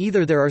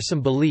 Either there are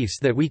some beliefs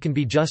that we can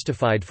be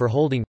justified for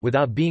holding,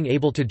 without being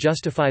able to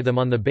justify them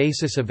on the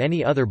basis of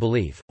any other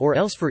belief, or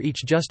else for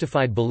each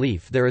justified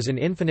belief there is an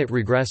infinite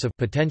regress of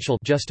potential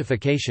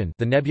justification,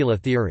 the nebula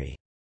theory.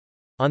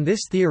 On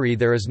this theory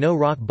there is no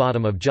rock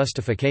bottom of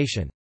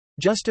justification.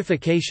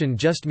 Justification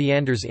just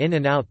meanders in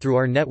and out through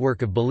our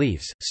network of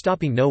beliefs,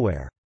 stopping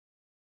nowhere.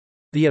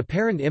 The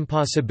apparent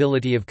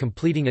impossibility of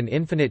completing an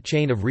infinite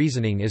chain of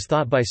reasoning is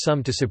thought by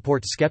some to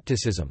support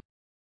skepticism.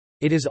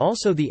 It is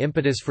also the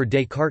impetus for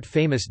Descartes'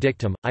 famous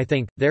dictum, I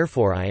think,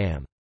 therefore I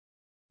am.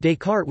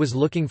 Descartes was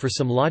looking for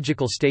some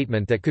logical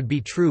statement that could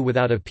be true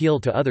without appeal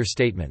to other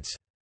statements.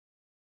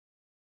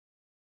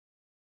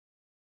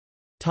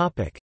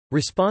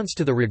 Response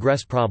to the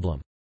regress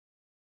problem.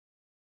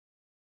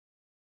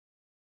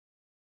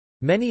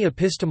 Many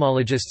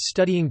epistemologists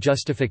studying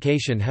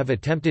justification have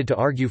attempted to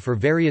argue for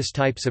various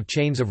types of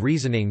chains of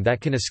reasoning that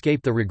can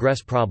escape the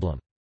regress problem.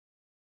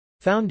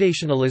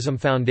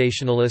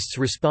 Foundationalists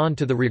respond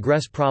to the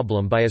regress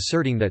problem by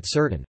asserting that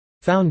certain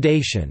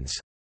foundations,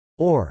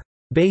 or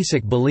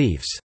basic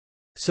beliefs,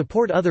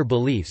 support other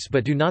beliefs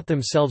but do not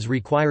themselves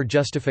require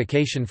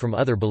justification from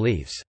other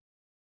beliefs.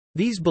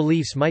 These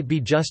beliefs might be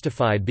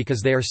justified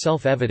because they are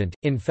self-evident,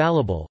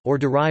 infallible, or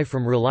derive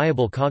from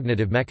reliable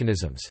cognitive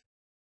mechanisms.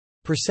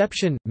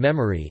 Perception,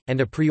 memory, and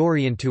a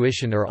priori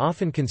intuition are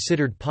often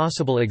considered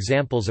possible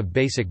examples of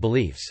basic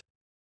beliefs.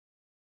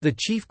 The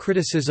chief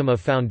criticism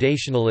of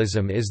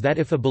foundationalism is that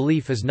if a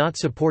belief is not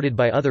supported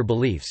by other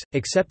beliefs,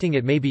 accepting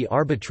it may be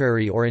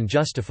arbitrary or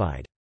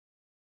unjustified.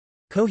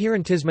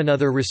 Coherentism.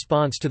 Another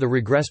response to the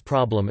regress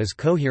problem is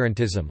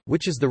coherentism,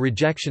 which is the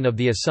rejection of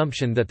the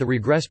assumption that the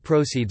regress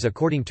proceeds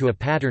according to a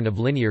pattern of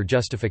linear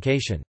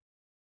justification.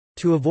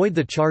 To avoid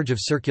the charge of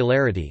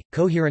circularity,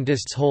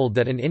 coherentists hold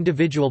that an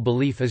individual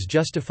belief is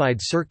justified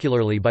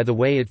circularly by the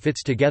way it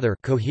fits together,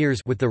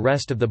 coheres with the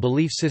rest of the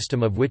belief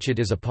system of which it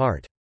is a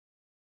part.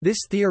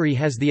 This theory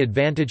has the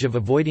advantage of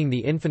avoiding the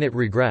infinite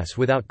regress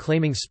without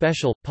claiming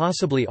special,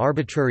 possibly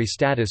arbitrary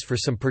status for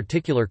some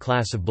particular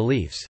class of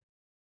beliefs.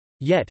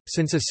 Yet,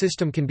 since a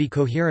system can be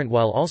coherent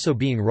while also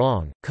being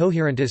wrong,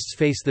 coherentists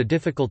face the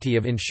difficulty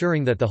of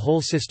ensuring that the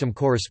whole system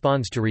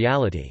corresponds to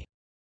reality.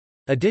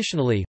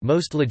 Additionally,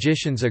 most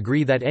logicians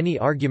agree that any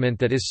argument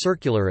that is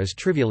circular is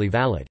trivially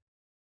valid.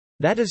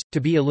 That is,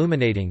 to be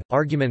illuminating,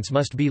 arguments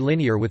must be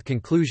linear with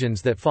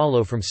conclusions that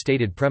follow from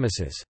stated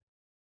premises.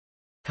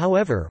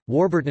 However,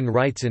 Warburton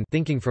writes in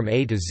Thinking from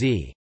A to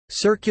Z,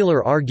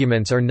 "Circular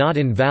arguments are not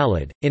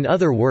invalid, in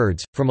other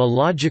words, from a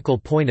logical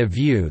point of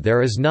view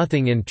there is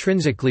nothing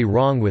intrinsically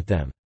wrong with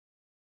them.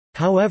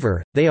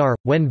 However, they are,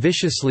 when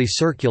viciously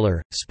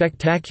circular,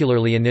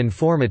 spectacularly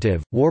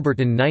uninformative."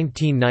 Warburton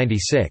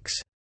 1996.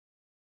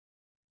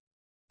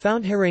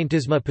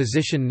 Foundherentism. A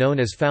position known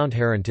as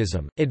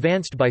foundherentism,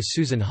 advanced by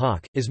Susan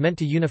Haack, is meant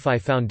to unify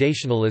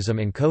foundationalism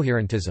and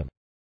coherentism.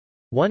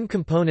 One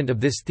component of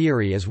this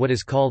theory is what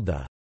is called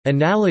the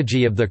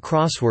analogy of the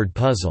crossword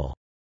puzzle,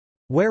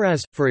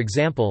 whereas, for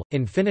example,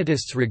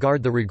 infinitists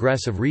regard the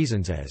regress of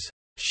reasons as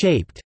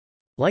shaped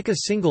like a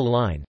single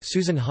line.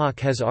 Susan Haack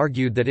has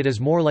argued that it is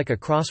more like a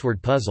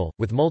crossword puzzle,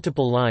 with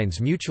multiple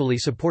lines mutually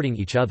supporting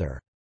each other.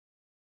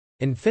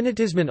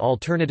 Infinitism. An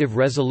alternative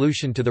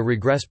resolution to the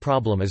regress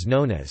problem is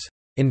known as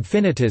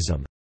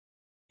infinitism.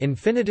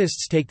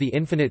 Infinitists take the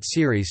infinite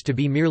series to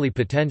be merely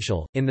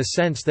potential, in the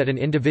sense that an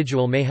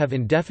individual may have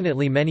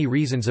indefinitely many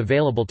reasons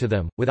available to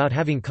them, without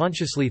having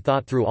consciously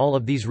thought through all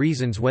of these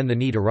reasons when the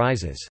need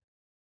arises.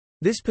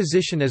 This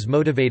position is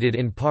motivated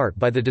in part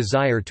by the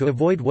desire to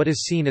avoid what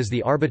is seen as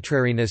the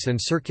arbitrariness and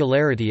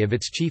circularity of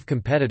its chief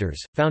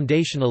competitors,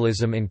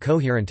 foundationalism and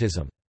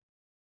coherentism.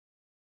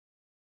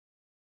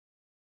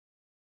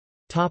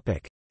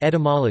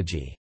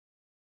 Etymology.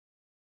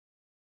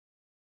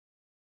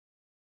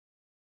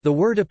 The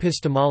word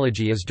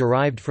epistemology is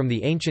derived from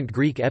the ancient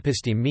Greek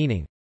episteme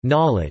meaning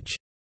knowledge,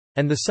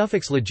 and the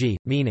suffix logi,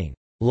 meaning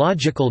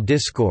logical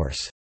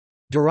discourse,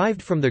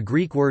 derived from the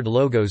Greek word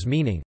logos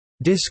meaning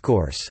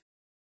discourse.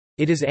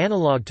 It is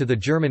analog to the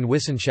German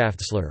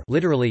Wissenschaftslehre,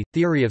 literally,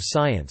 theory of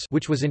science,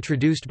 which was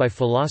introduced by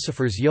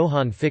philosophers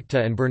Johann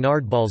Fichte and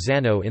Bernard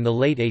Bolzano in the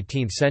late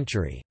 18th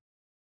century.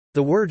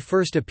 The word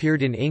first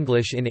appeared in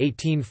English in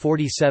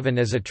 1847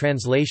 as a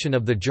translation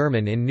of the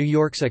German in New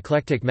York's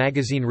Eclectic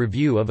Magazine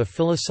review of a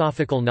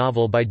philosophical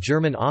novel by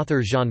German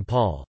author Jean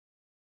Paul.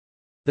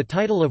 The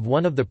title of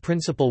one of the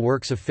principal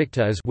works of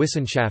Fichte is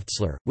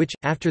Wissenschaftslehre, which,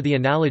 after the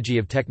analogy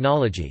of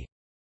technology,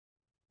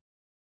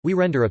 we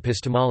render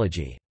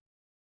epistemology.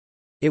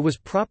 It was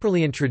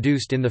properly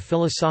introduced in the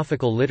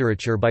philosophical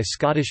literature by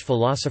Scottish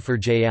philosopher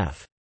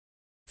J.F.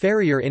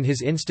 Ferrier in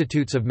his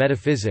Institutes of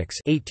Metaphysics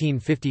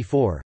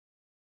 1854.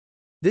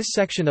 This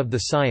section of the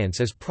science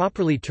is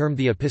properly termed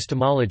the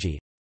epistemology,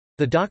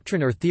 the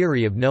doctrine or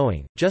theory of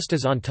knowing, just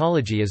as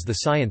ontology is the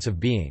science of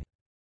being.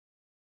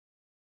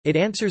 It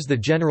answers the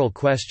general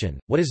question,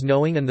 what is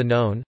knowing and the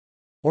known?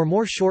 Or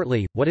more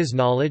shortly, what is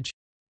knowledge?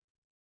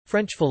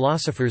 French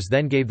philosophers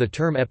then gave the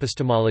term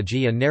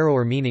epistemology a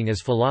narrower meaning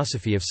as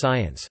philosophy of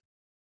science.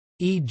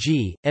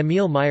 E.g.,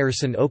 Émile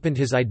Meyerson opened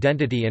his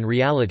Identity and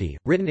Reality,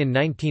 written in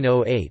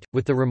 1908,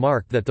 with the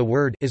remark that the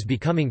word is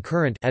becoming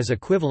current as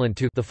equivalent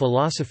to the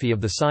philosophy of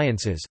the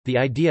sciences. The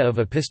idea of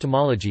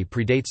epistemology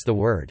predates the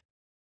word.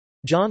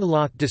 John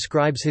Locke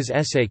describes his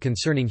essay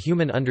concerning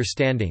human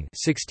understanding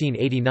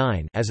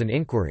 1689 as an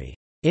inquiry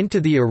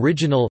into the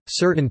original,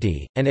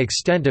 certainty, and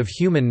extent of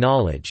human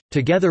knowledge,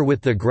 together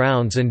with the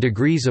grounds and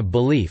degrees of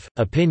belief,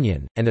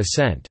 opinion, and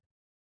assent.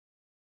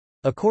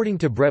 According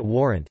to Brett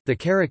Warrant, the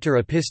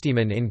character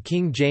epistemon in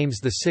King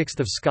James VI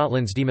of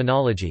Scotland's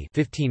Demonology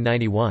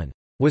 1591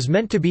 was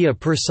meant to be a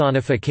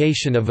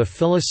personification of a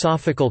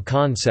philosophical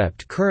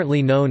concept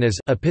currently known as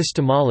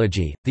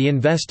epistemology, the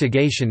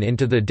investigation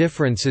into the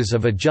differences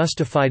of a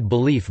justified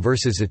belief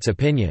versus its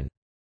opinion.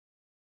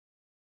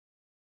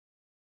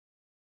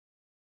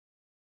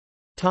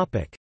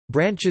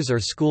 Branches or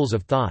schools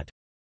of thought.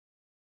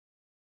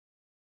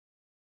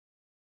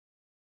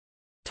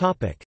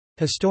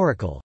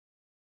 Historical.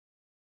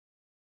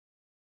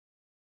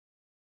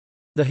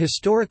 The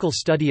historical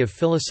study of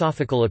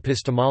philosophical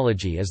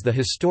epistemology is the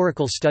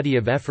historical study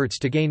of efforts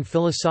to gain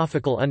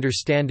philosophical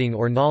understanding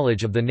or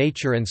knowledge of the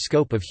nature and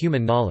scope of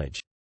human knowledge.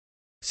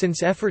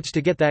 Since efforts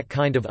to get that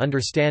kind of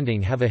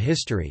understanding have a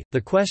history, the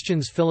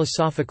questions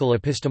philosophical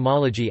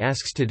epistemology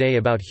asks today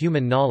about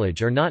human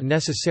knowledge are not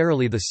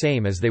necessarily the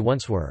same as they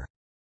once were.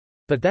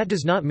 But that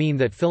does not mean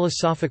that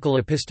philosophical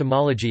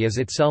epistemology is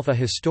itself a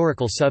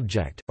historical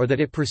subject, or that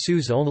it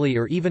pursues only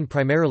or even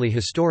primarily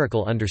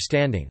historical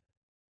understanding.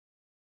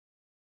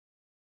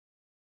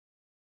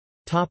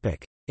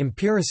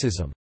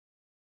 Empiricism.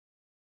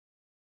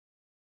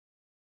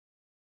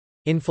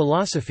 In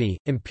philosophy,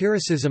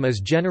 empiricism is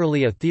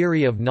generally a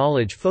theory of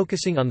knowledge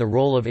focusing on the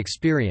role of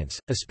experience,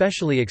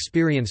 especially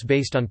experience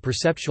based on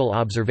perceptual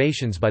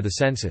observations by the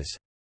senses.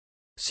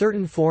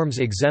 Certain forms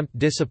exempt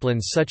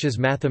disciplines such as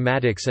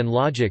mathematics and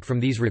logic from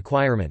these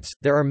requirements.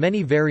 There are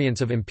many variants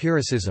of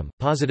empiricism,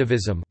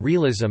 positivism,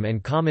 realism,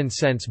 and common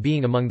sense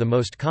being among the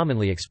most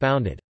commonly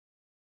expounded.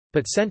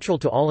 But central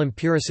to all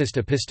empiricist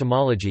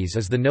epistemologies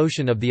is the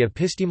notion of the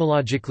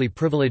epistemologically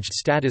privileged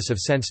status of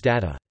sense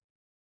data.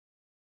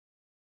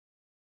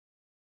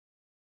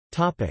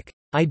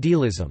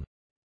 Idealism.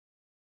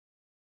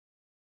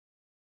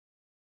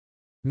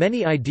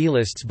 Many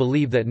idealists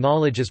believe that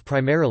knowledge is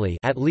primarily,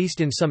 at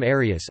least in some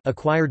areas,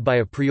 acquired by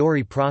a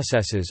priori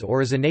processes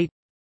or is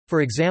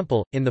innate—for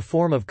example, in the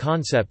form of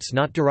concepts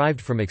not derived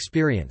from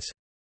experience.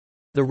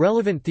 The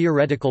relevant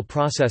theoretical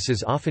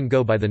processes often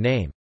go by the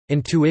name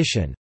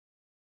intuition.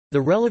 The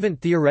relevant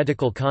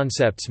theoretical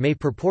concepts may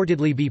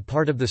purportedly be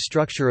part of the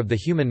structure of the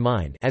human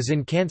mind, as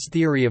in Kant's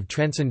theory of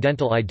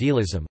transcendental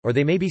idealism, or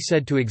they may be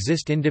said to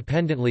exist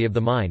independently of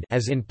the mind,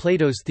 as in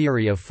Plato's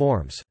theory of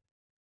forms.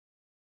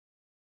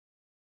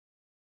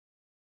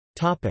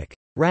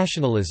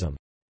 Rationalism.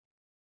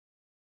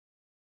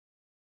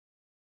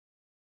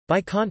 By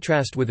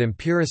contrast with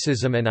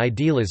empiricism and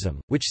idealism,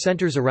 which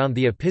centers around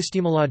the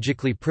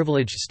epistemologically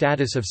privileged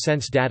status of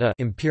sense data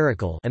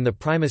empirical and the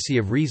primacy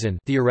of reason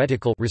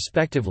theoretical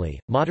respectively,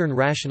 modern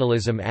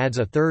rationalism adds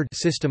a third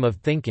system of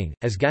thinking,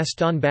 as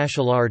Gaston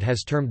Bachelard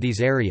has termed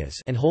these areas,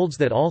 and holds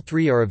that all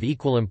three are of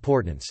equal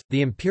importance,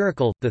 the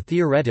empirical, the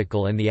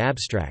theoretical and the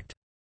abstract.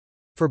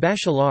 For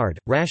Bachelard,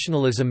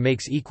 rationalism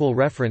makes equal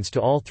reference to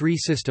all three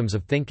systems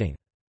of thinking.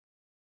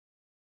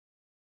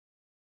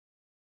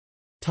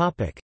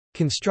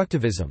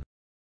 Constructivism.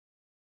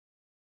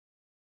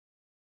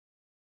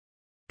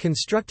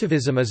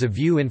 Constructivism is a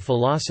view in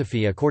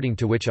philosophy according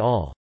to which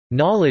all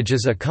knowledge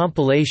is a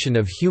compilation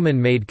of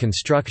human-made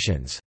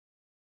constructions,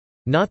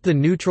 not the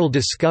neutral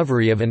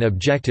discovery of an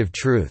objective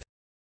truth.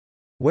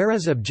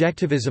 Whereas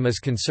objectivism is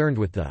concerned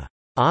with the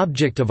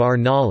object of our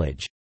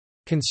knowledge,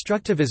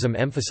 constructivism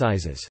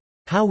emphasizes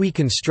how we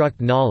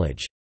construct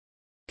knowledge.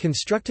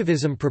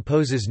 Constructivism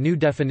proposes new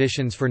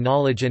definitions for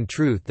knowledge and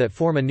truth that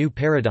form a new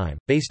paradigm,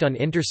 based on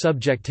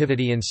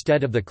intersubjectivity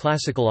instead of the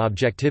classical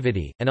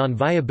objectivity, and on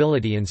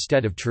viability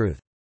instead of truth.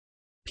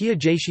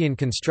 Piagetian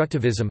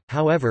constructivism,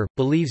 however,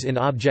 believes in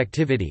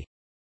objectivity.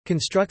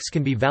 Constructs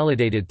can be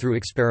validated through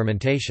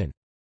experimentation.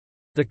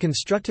 The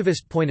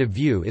constructivist point of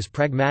view is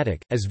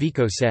pragmatic, as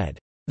Vico said,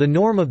 "The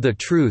norm of the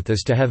truth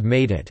is to have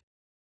made it."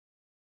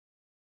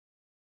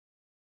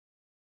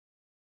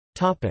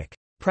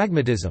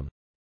 Pragmatism.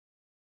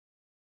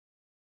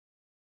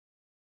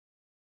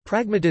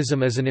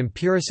 Pragmatism is an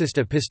empiricist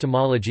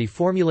epistemology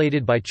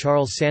formulated by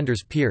Charles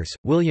Sanders Peirce,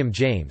 William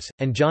James,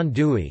 and John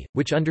Dewey,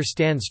 which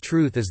understands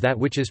truth as that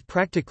which is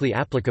practically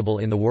applicable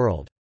in the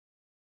world.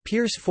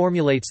 Peirce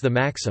formulates the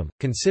maxim,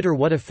 consider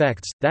what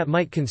effects, that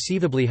might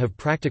conceivably have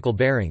practical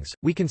bearings,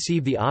 we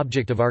conceive the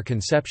object of our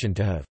conception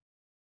to have.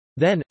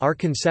 Then, our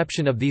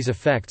conception of these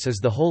effects is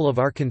the whole of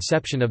our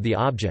conception of the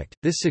object.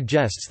 This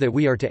suggests that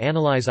we are to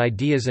analyze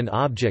ideas and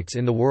objects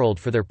in the world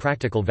for their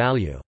practical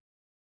value.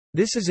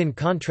 This is in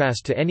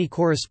contrast to any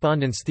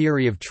correspondence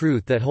theory of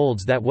truth that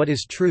holds that what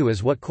is true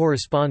is what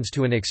corresponds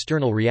to an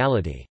external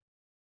reality.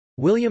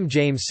 William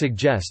James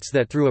suggests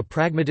that through a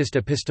pragmatist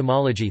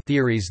epistemology,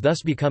 theories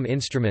thus become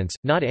instruments,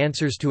 not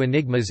answers to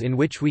enigmas in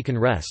which we can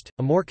rest.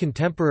 A more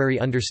contemporary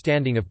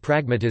understanding of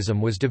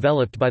pragmatism was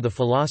developed by the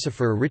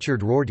philosopher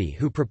Richard Rorty,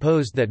 who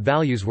proposed that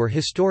values were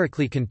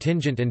historically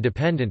contingent and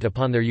dependent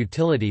upon their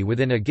utility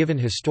within a given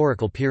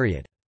historical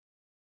period.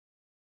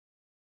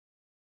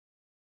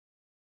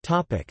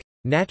 Topic: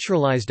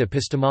 Naturalized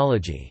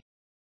epistemology.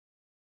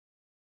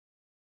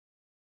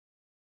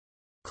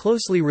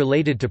 Closely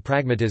related to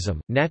pragmatism,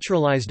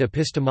 naturalized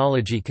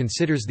epistemology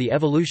considers the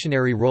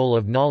evolutionary role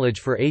of knowledge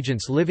for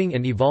agents living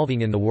and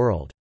evolving in the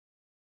world.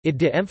 It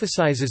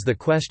de-emphasizes the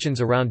questions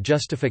around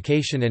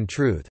justification and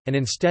truth, and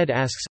instead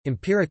asks,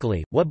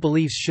 empirically, what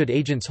beliefs should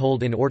agents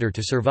hold in order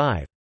to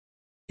survive?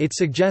 It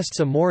suggests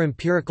a more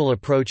empirical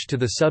approach to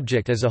the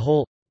subject as a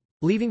whole,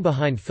 leaving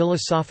behind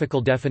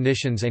philosophical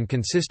definitions and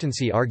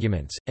consistency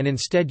arguments, and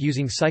instead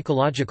using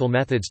psychological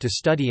methods to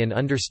study and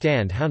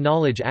understand how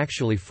knowledge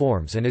actually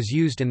forms and is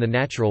used in the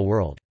natural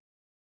world.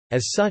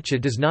 As such,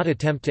 it does not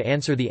attempt to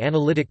answer the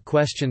analytic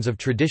questions of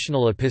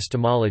traditional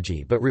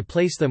epistemology but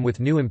replace them with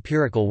new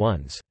empirical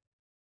ones.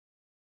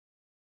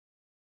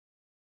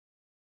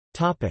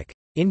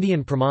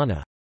 Indian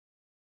pramana.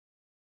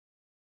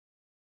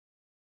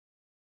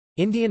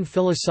 Indian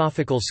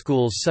philosophical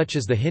schools such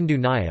as the Hindu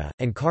Nyaya,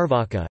 and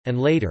Carvaka, and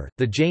later,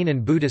 the Jain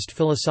and Buddhist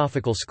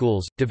philosophical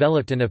schools,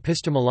 developed an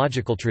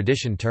epistemological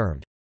tradition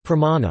termed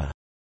pramana,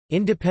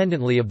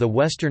 independently of the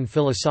Western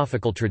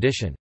philosophical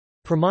tradition.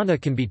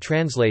 Pramana can be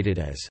translated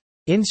as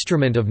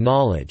instrument of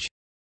knowledge,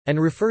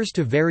 and refers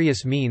to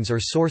various means or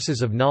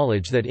sources of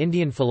knowledge that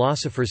Indian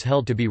philosophers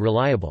held to be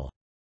reliable.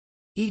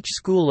 Each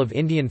school of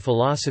Indian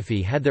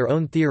philosophy had their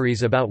own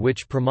theories about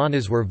which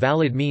pramanas were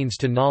valid means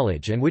to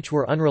knowledge and which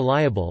were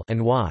unreliable,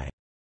 and why.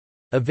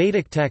 A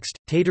Vedic text,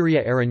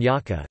 Taittiriya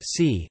Aranyaka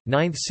c.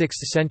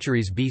 9th–6th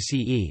centuries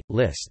BCE,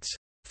 lists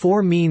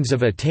 4 means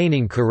of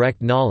attaining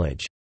correct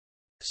knowledge: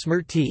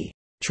 smrti,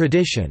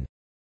 tradition,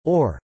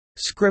 or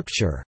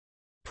scripture;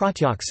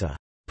 pratyaksa,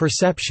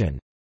 perception;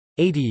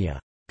 adiya,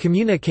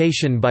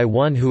 communication by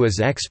one who is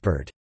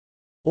expert,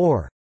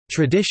 or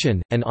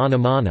tradition, and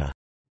anumana,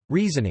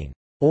 reasoning,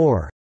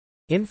 or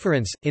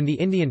inference. In the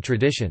Indian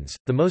traditions,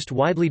 the most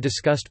widely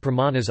discussed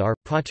pramanas are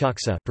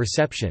pratyaksa,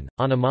 perception;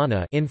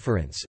 anumana,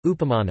 inference;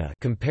 upamana,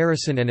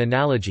 comparison and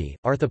analogy;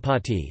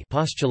 arthapati,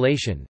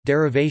 postulation,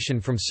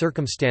 derivation from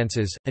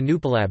circumstances;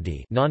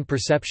 anupalabdhi,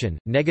 non-perception,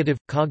 negative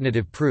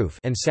cognitive proof;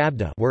 and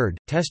sabda, word,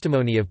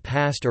 testimony of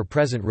past or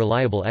present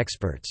reliable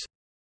experts.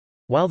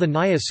 While the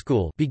Nyaya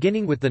school,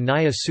 beginning with the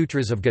Nyaya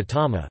Sutras of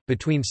Gautama,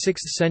 between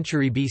 6th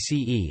century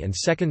BCE and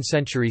 2nd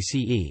century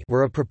CE,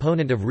 were a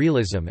proponent of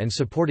realism and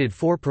supported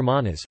 4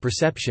 pramanas: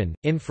 perception,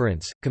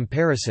 inference,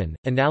 comparison,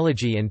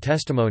 analogy and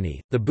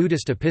testimony. The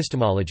Buddhist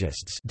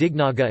epistemologists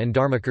Dignaga and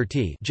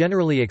Dharmakirti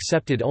generally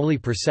accepted only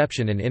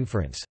perception and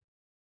inference.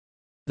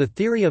 The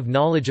theory of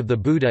knowledge of the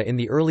Buddha in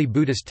the early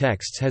Buddhist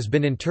texts has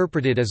been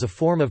interpreted as a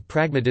form of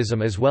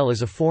pragmatism as well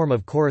as a form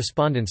of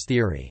correspondence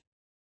theory.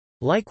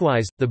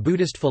 Likewise, the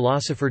Buddhist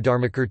philosopher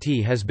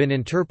Dharmakirti has been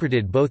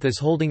interpreted both as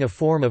holding a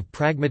form of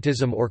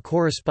pragmatism or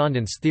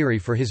correspondence theory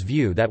for his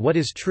view that what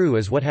is true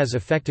is what has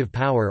effective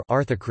power,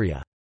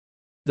 arthakriya.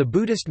 The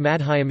Buddhist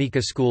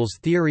Madhyamika school's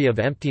theory of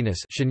emptiness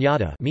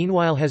shunyata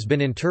meanwhile has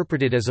been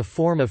interpreted as a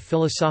form of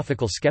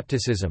philosophical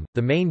skepticism.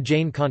 The main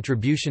Jain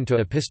contribution to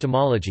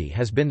epistemology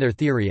has been their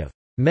theory of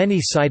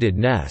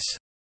many-sidedness,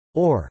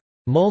 or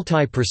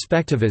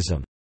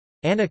multi-perspectivism.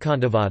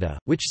 Anakandavada,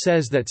 which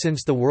says that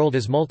since the world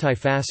is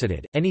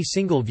multifaceted, any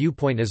single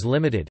viewpoint is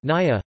limited,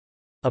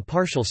 a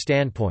partial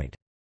standpoint.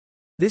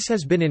 This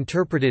has been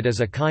interpreted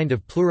as a kind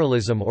of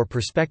pluralism or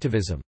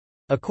perspectivism.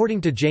 According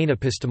to Jain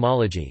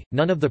epistemology,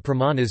 none of the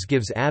pramanas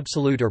gives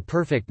absolute or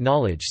perfect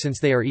knowledge since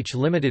they are each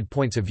limited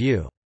points of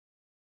view.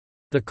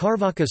 The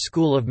Carvaka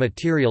school of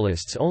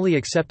materialists only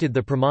accepted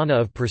the pramana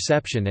of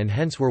perception and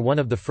hence were one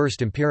of the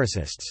first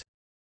empiricists.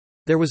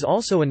 There was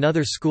also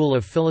another school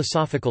of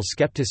philosophical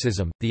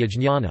skepticism, the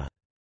Ajñana.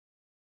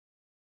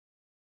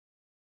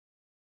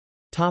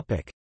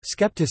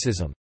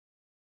 Skepticism.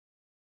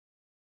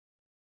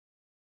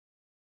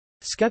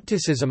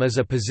 Skepticism is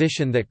a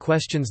position that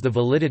questions the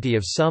validity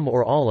of some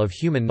or all of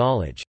human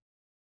knowledge.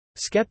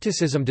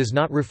 Skepticism does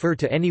not refer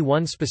to any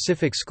one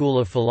specific school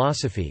of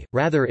philosophy,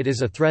 rather it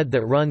is a thread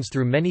that runs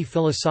through many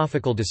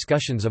philosophical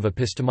discussions of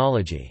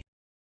epistemology.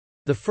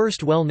 The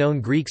first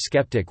well-known Greek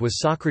skeptic was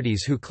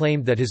Socrates, who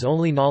claimed that his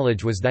only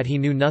knowledge was that he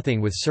knew nothing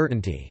with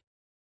certainty.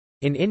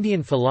 In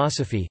Indian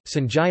philosophy,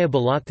 Sanjaya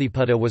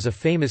Balathiputta was a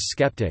famous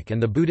skeptic,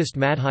 and the Buddhist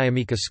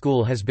Madhyamika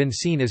school has been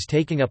seen as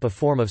taking up a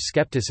form of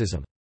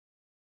skepticism.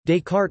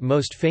 Descartes'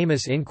 most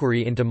famous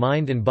inquiry into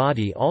mind and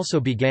body also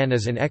began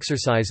as an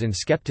exercise in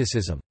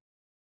skepticism.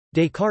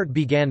 Descartes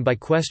began by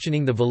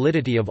questioning the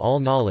validity of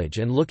all knowledge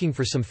and looking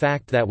for some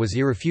fact that was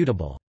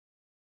irrefutable.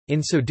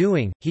 In so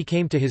doing, he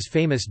came to his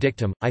famous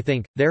dictum, "I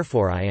think,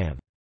 therefore I am."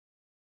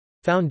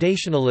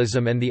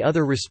 Foundationalism and the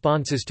other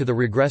responses to the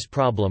regress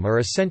problem are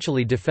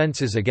essentially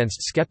defenses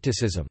against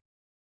skepticism.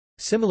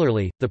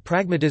 Similarly, the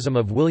pragmatism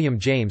of William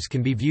James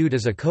can be viewed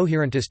as a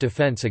coherentist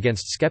defense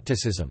against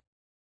skepticism.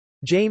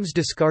 James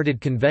discarded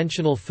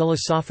conventional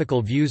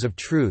philosophical views of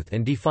truth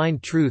and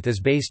defined truth as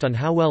based on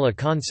how well a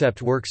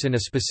concept works in a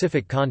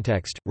specific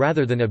context,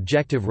 rather than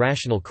objective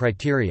rational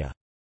criteria.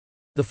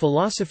 The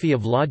philosophy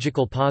of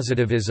logical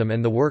positivism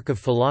and the work of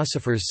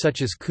philosophers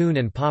such as Kuhn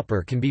and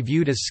Popper can be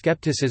viewed as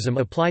skepticism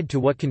applied to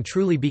what can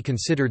truly be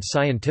considered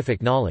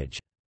scientific knowledge.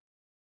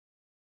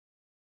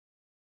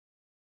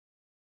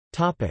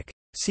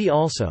 See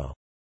also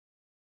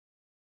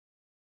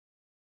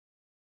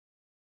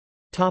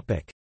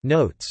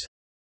Notes.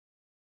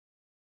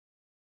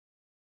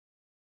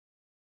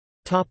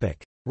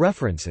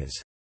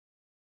 References.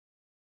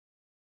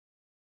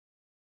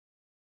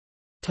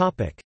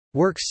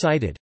 Works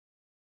cited.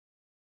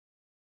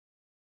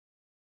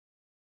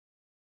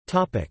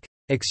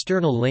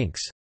 External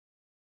links.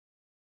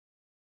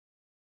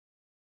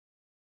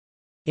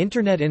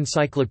 Internet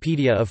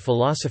Encyclopedia of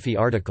Philosophy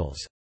articles.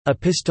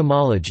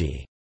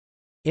 Epistemology.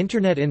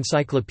 Internet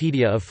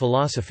Encyclopedia of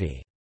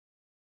Philosophy.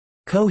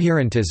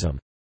 Coherentism.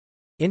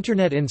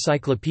 Internet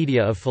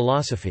Encyclopedia of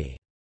Philosophy.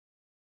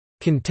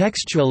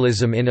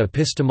 Contextualism in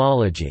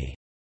Epistemology.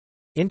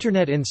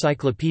 Internet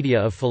Encyclopedia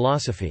of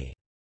Philosophy.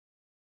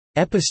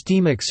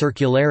 Epistemic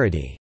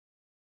circularity.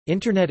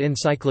 Internet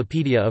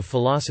Encyclopedia of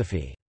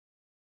Philosophy.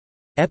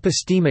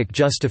 Epistemic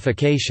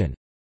justification.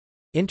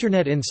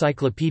 Internet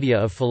Encyclopedia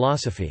of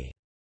Philosophy.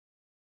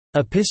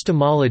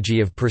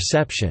 Epistemology of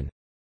perception.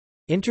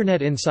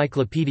 Internet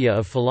Encyclopedia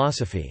of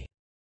Philosophy.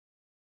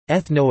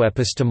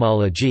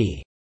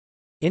 Ethnoepistemology.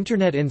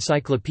 Internet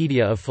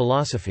Encyclopedia of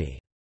Philosophy.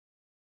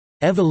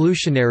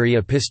 Evolutionary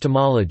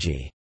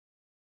epistemology.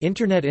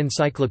 Internet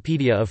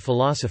Encyclopedia of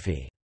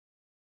Philosophy.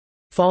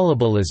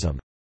 Fallibilism.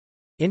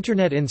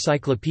 Internet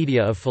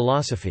Encyclopedia of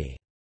Philosophy.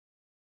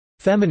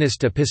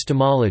 Feminist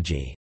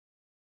epistemology.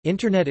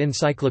 Internet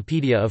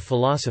Encyclopedia of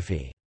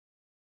Philosophy.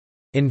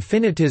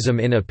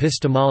 Infinitism in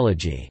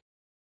epistemology.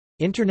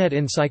 Internet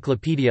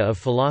Encyclopedia of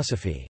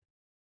Philosophy.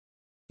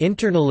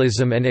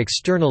 Internalism and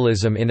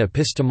externalism in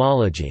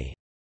epistemology.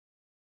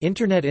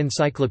 Internet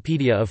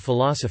Encyclopedia of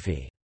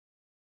Philosophy.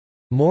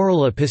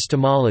 Moral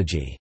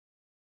epistemology.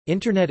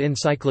 Internet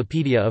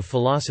Encyclopedia of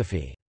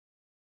Philosophy.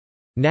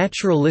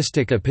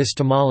 Naturalistic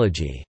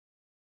epistemology.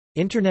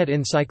 Internet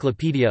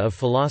Encyclopedia of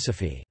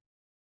Philosophy.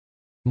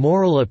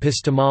 Moral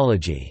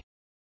epistemology.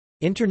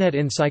 Internet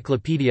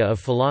Encyclopedia of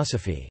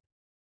Philosophy.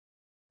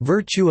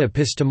 Virtue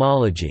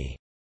epistemology.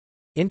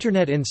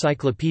 Internet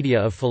Encyclopedia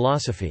of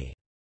Philosophy.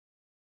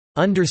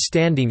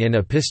 Understanding in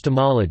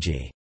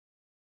epistemology.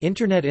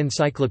 Internet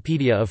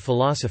Encyclopedia of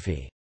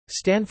Philosophy.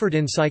 Stanford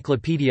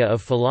Encyclopedia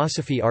of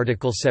Philosophy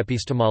articles.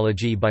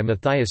 Epistemology by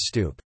Matthias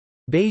Stoop.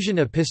 Bayesian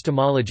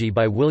epistemology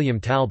by William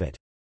Talbot.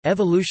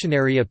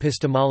 Evolutionary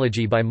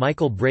epistemology by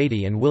Michael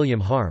Brady and William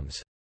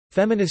Harms.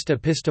 Feminist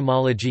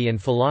epistemology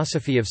and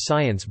philosophy of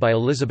science by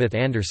Elizabeth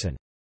Anderson.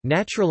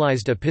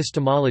 Naturalized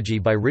epistemology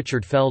by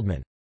Richard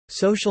Feldman.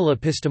 Social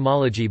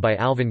epistemology by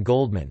Alvin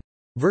Goldman.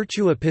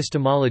 Virtue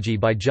epistemology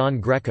by John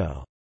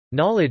Greco.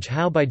 Knowledge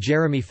How by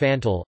Jeremy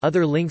Fantle.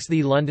 Other links.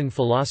 The London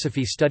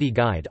Philosophy Study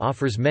Guide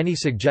offers many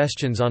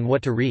suggestions on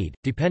what to read,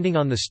 depending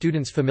on the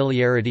student's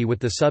familiarity with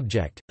the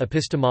subject.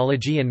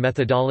 Epistemology and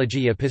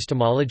Methodology.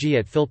 Epistemology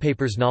at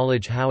Philpapers.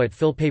 Knowledge How at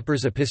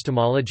Philpapers.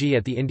 Epistemology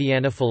at the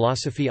Indiana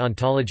Philosophy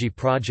Ontology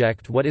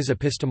Project. What is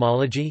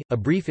epistemology? A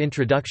brief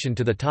introduction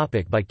to the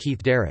topic by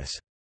Keith Darris.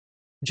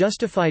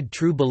 Justified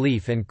True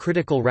Belief and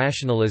Critical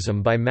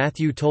Rationalism by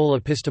Matthew Toll.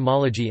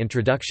 Epistemology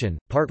Introduction,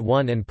 Part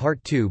 1 and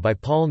Part 2 by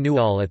Paul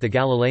Newall at the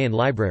Galilean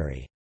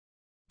Library.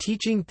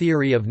 Teaching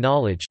Theory of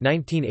Knowledge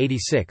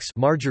 1986,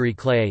 Marjorie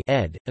Clay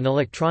ed., an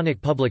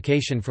electronic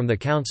publication from the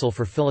Council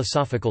for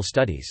Philosophical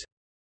Studies.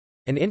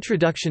 An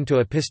Introduction to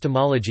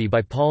Epistemology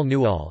by Paul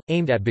Newall,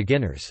 aimed at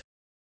beginners.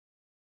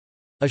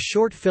 A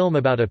short film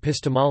about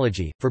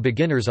epistemology, for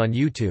beginners on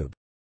YouTube.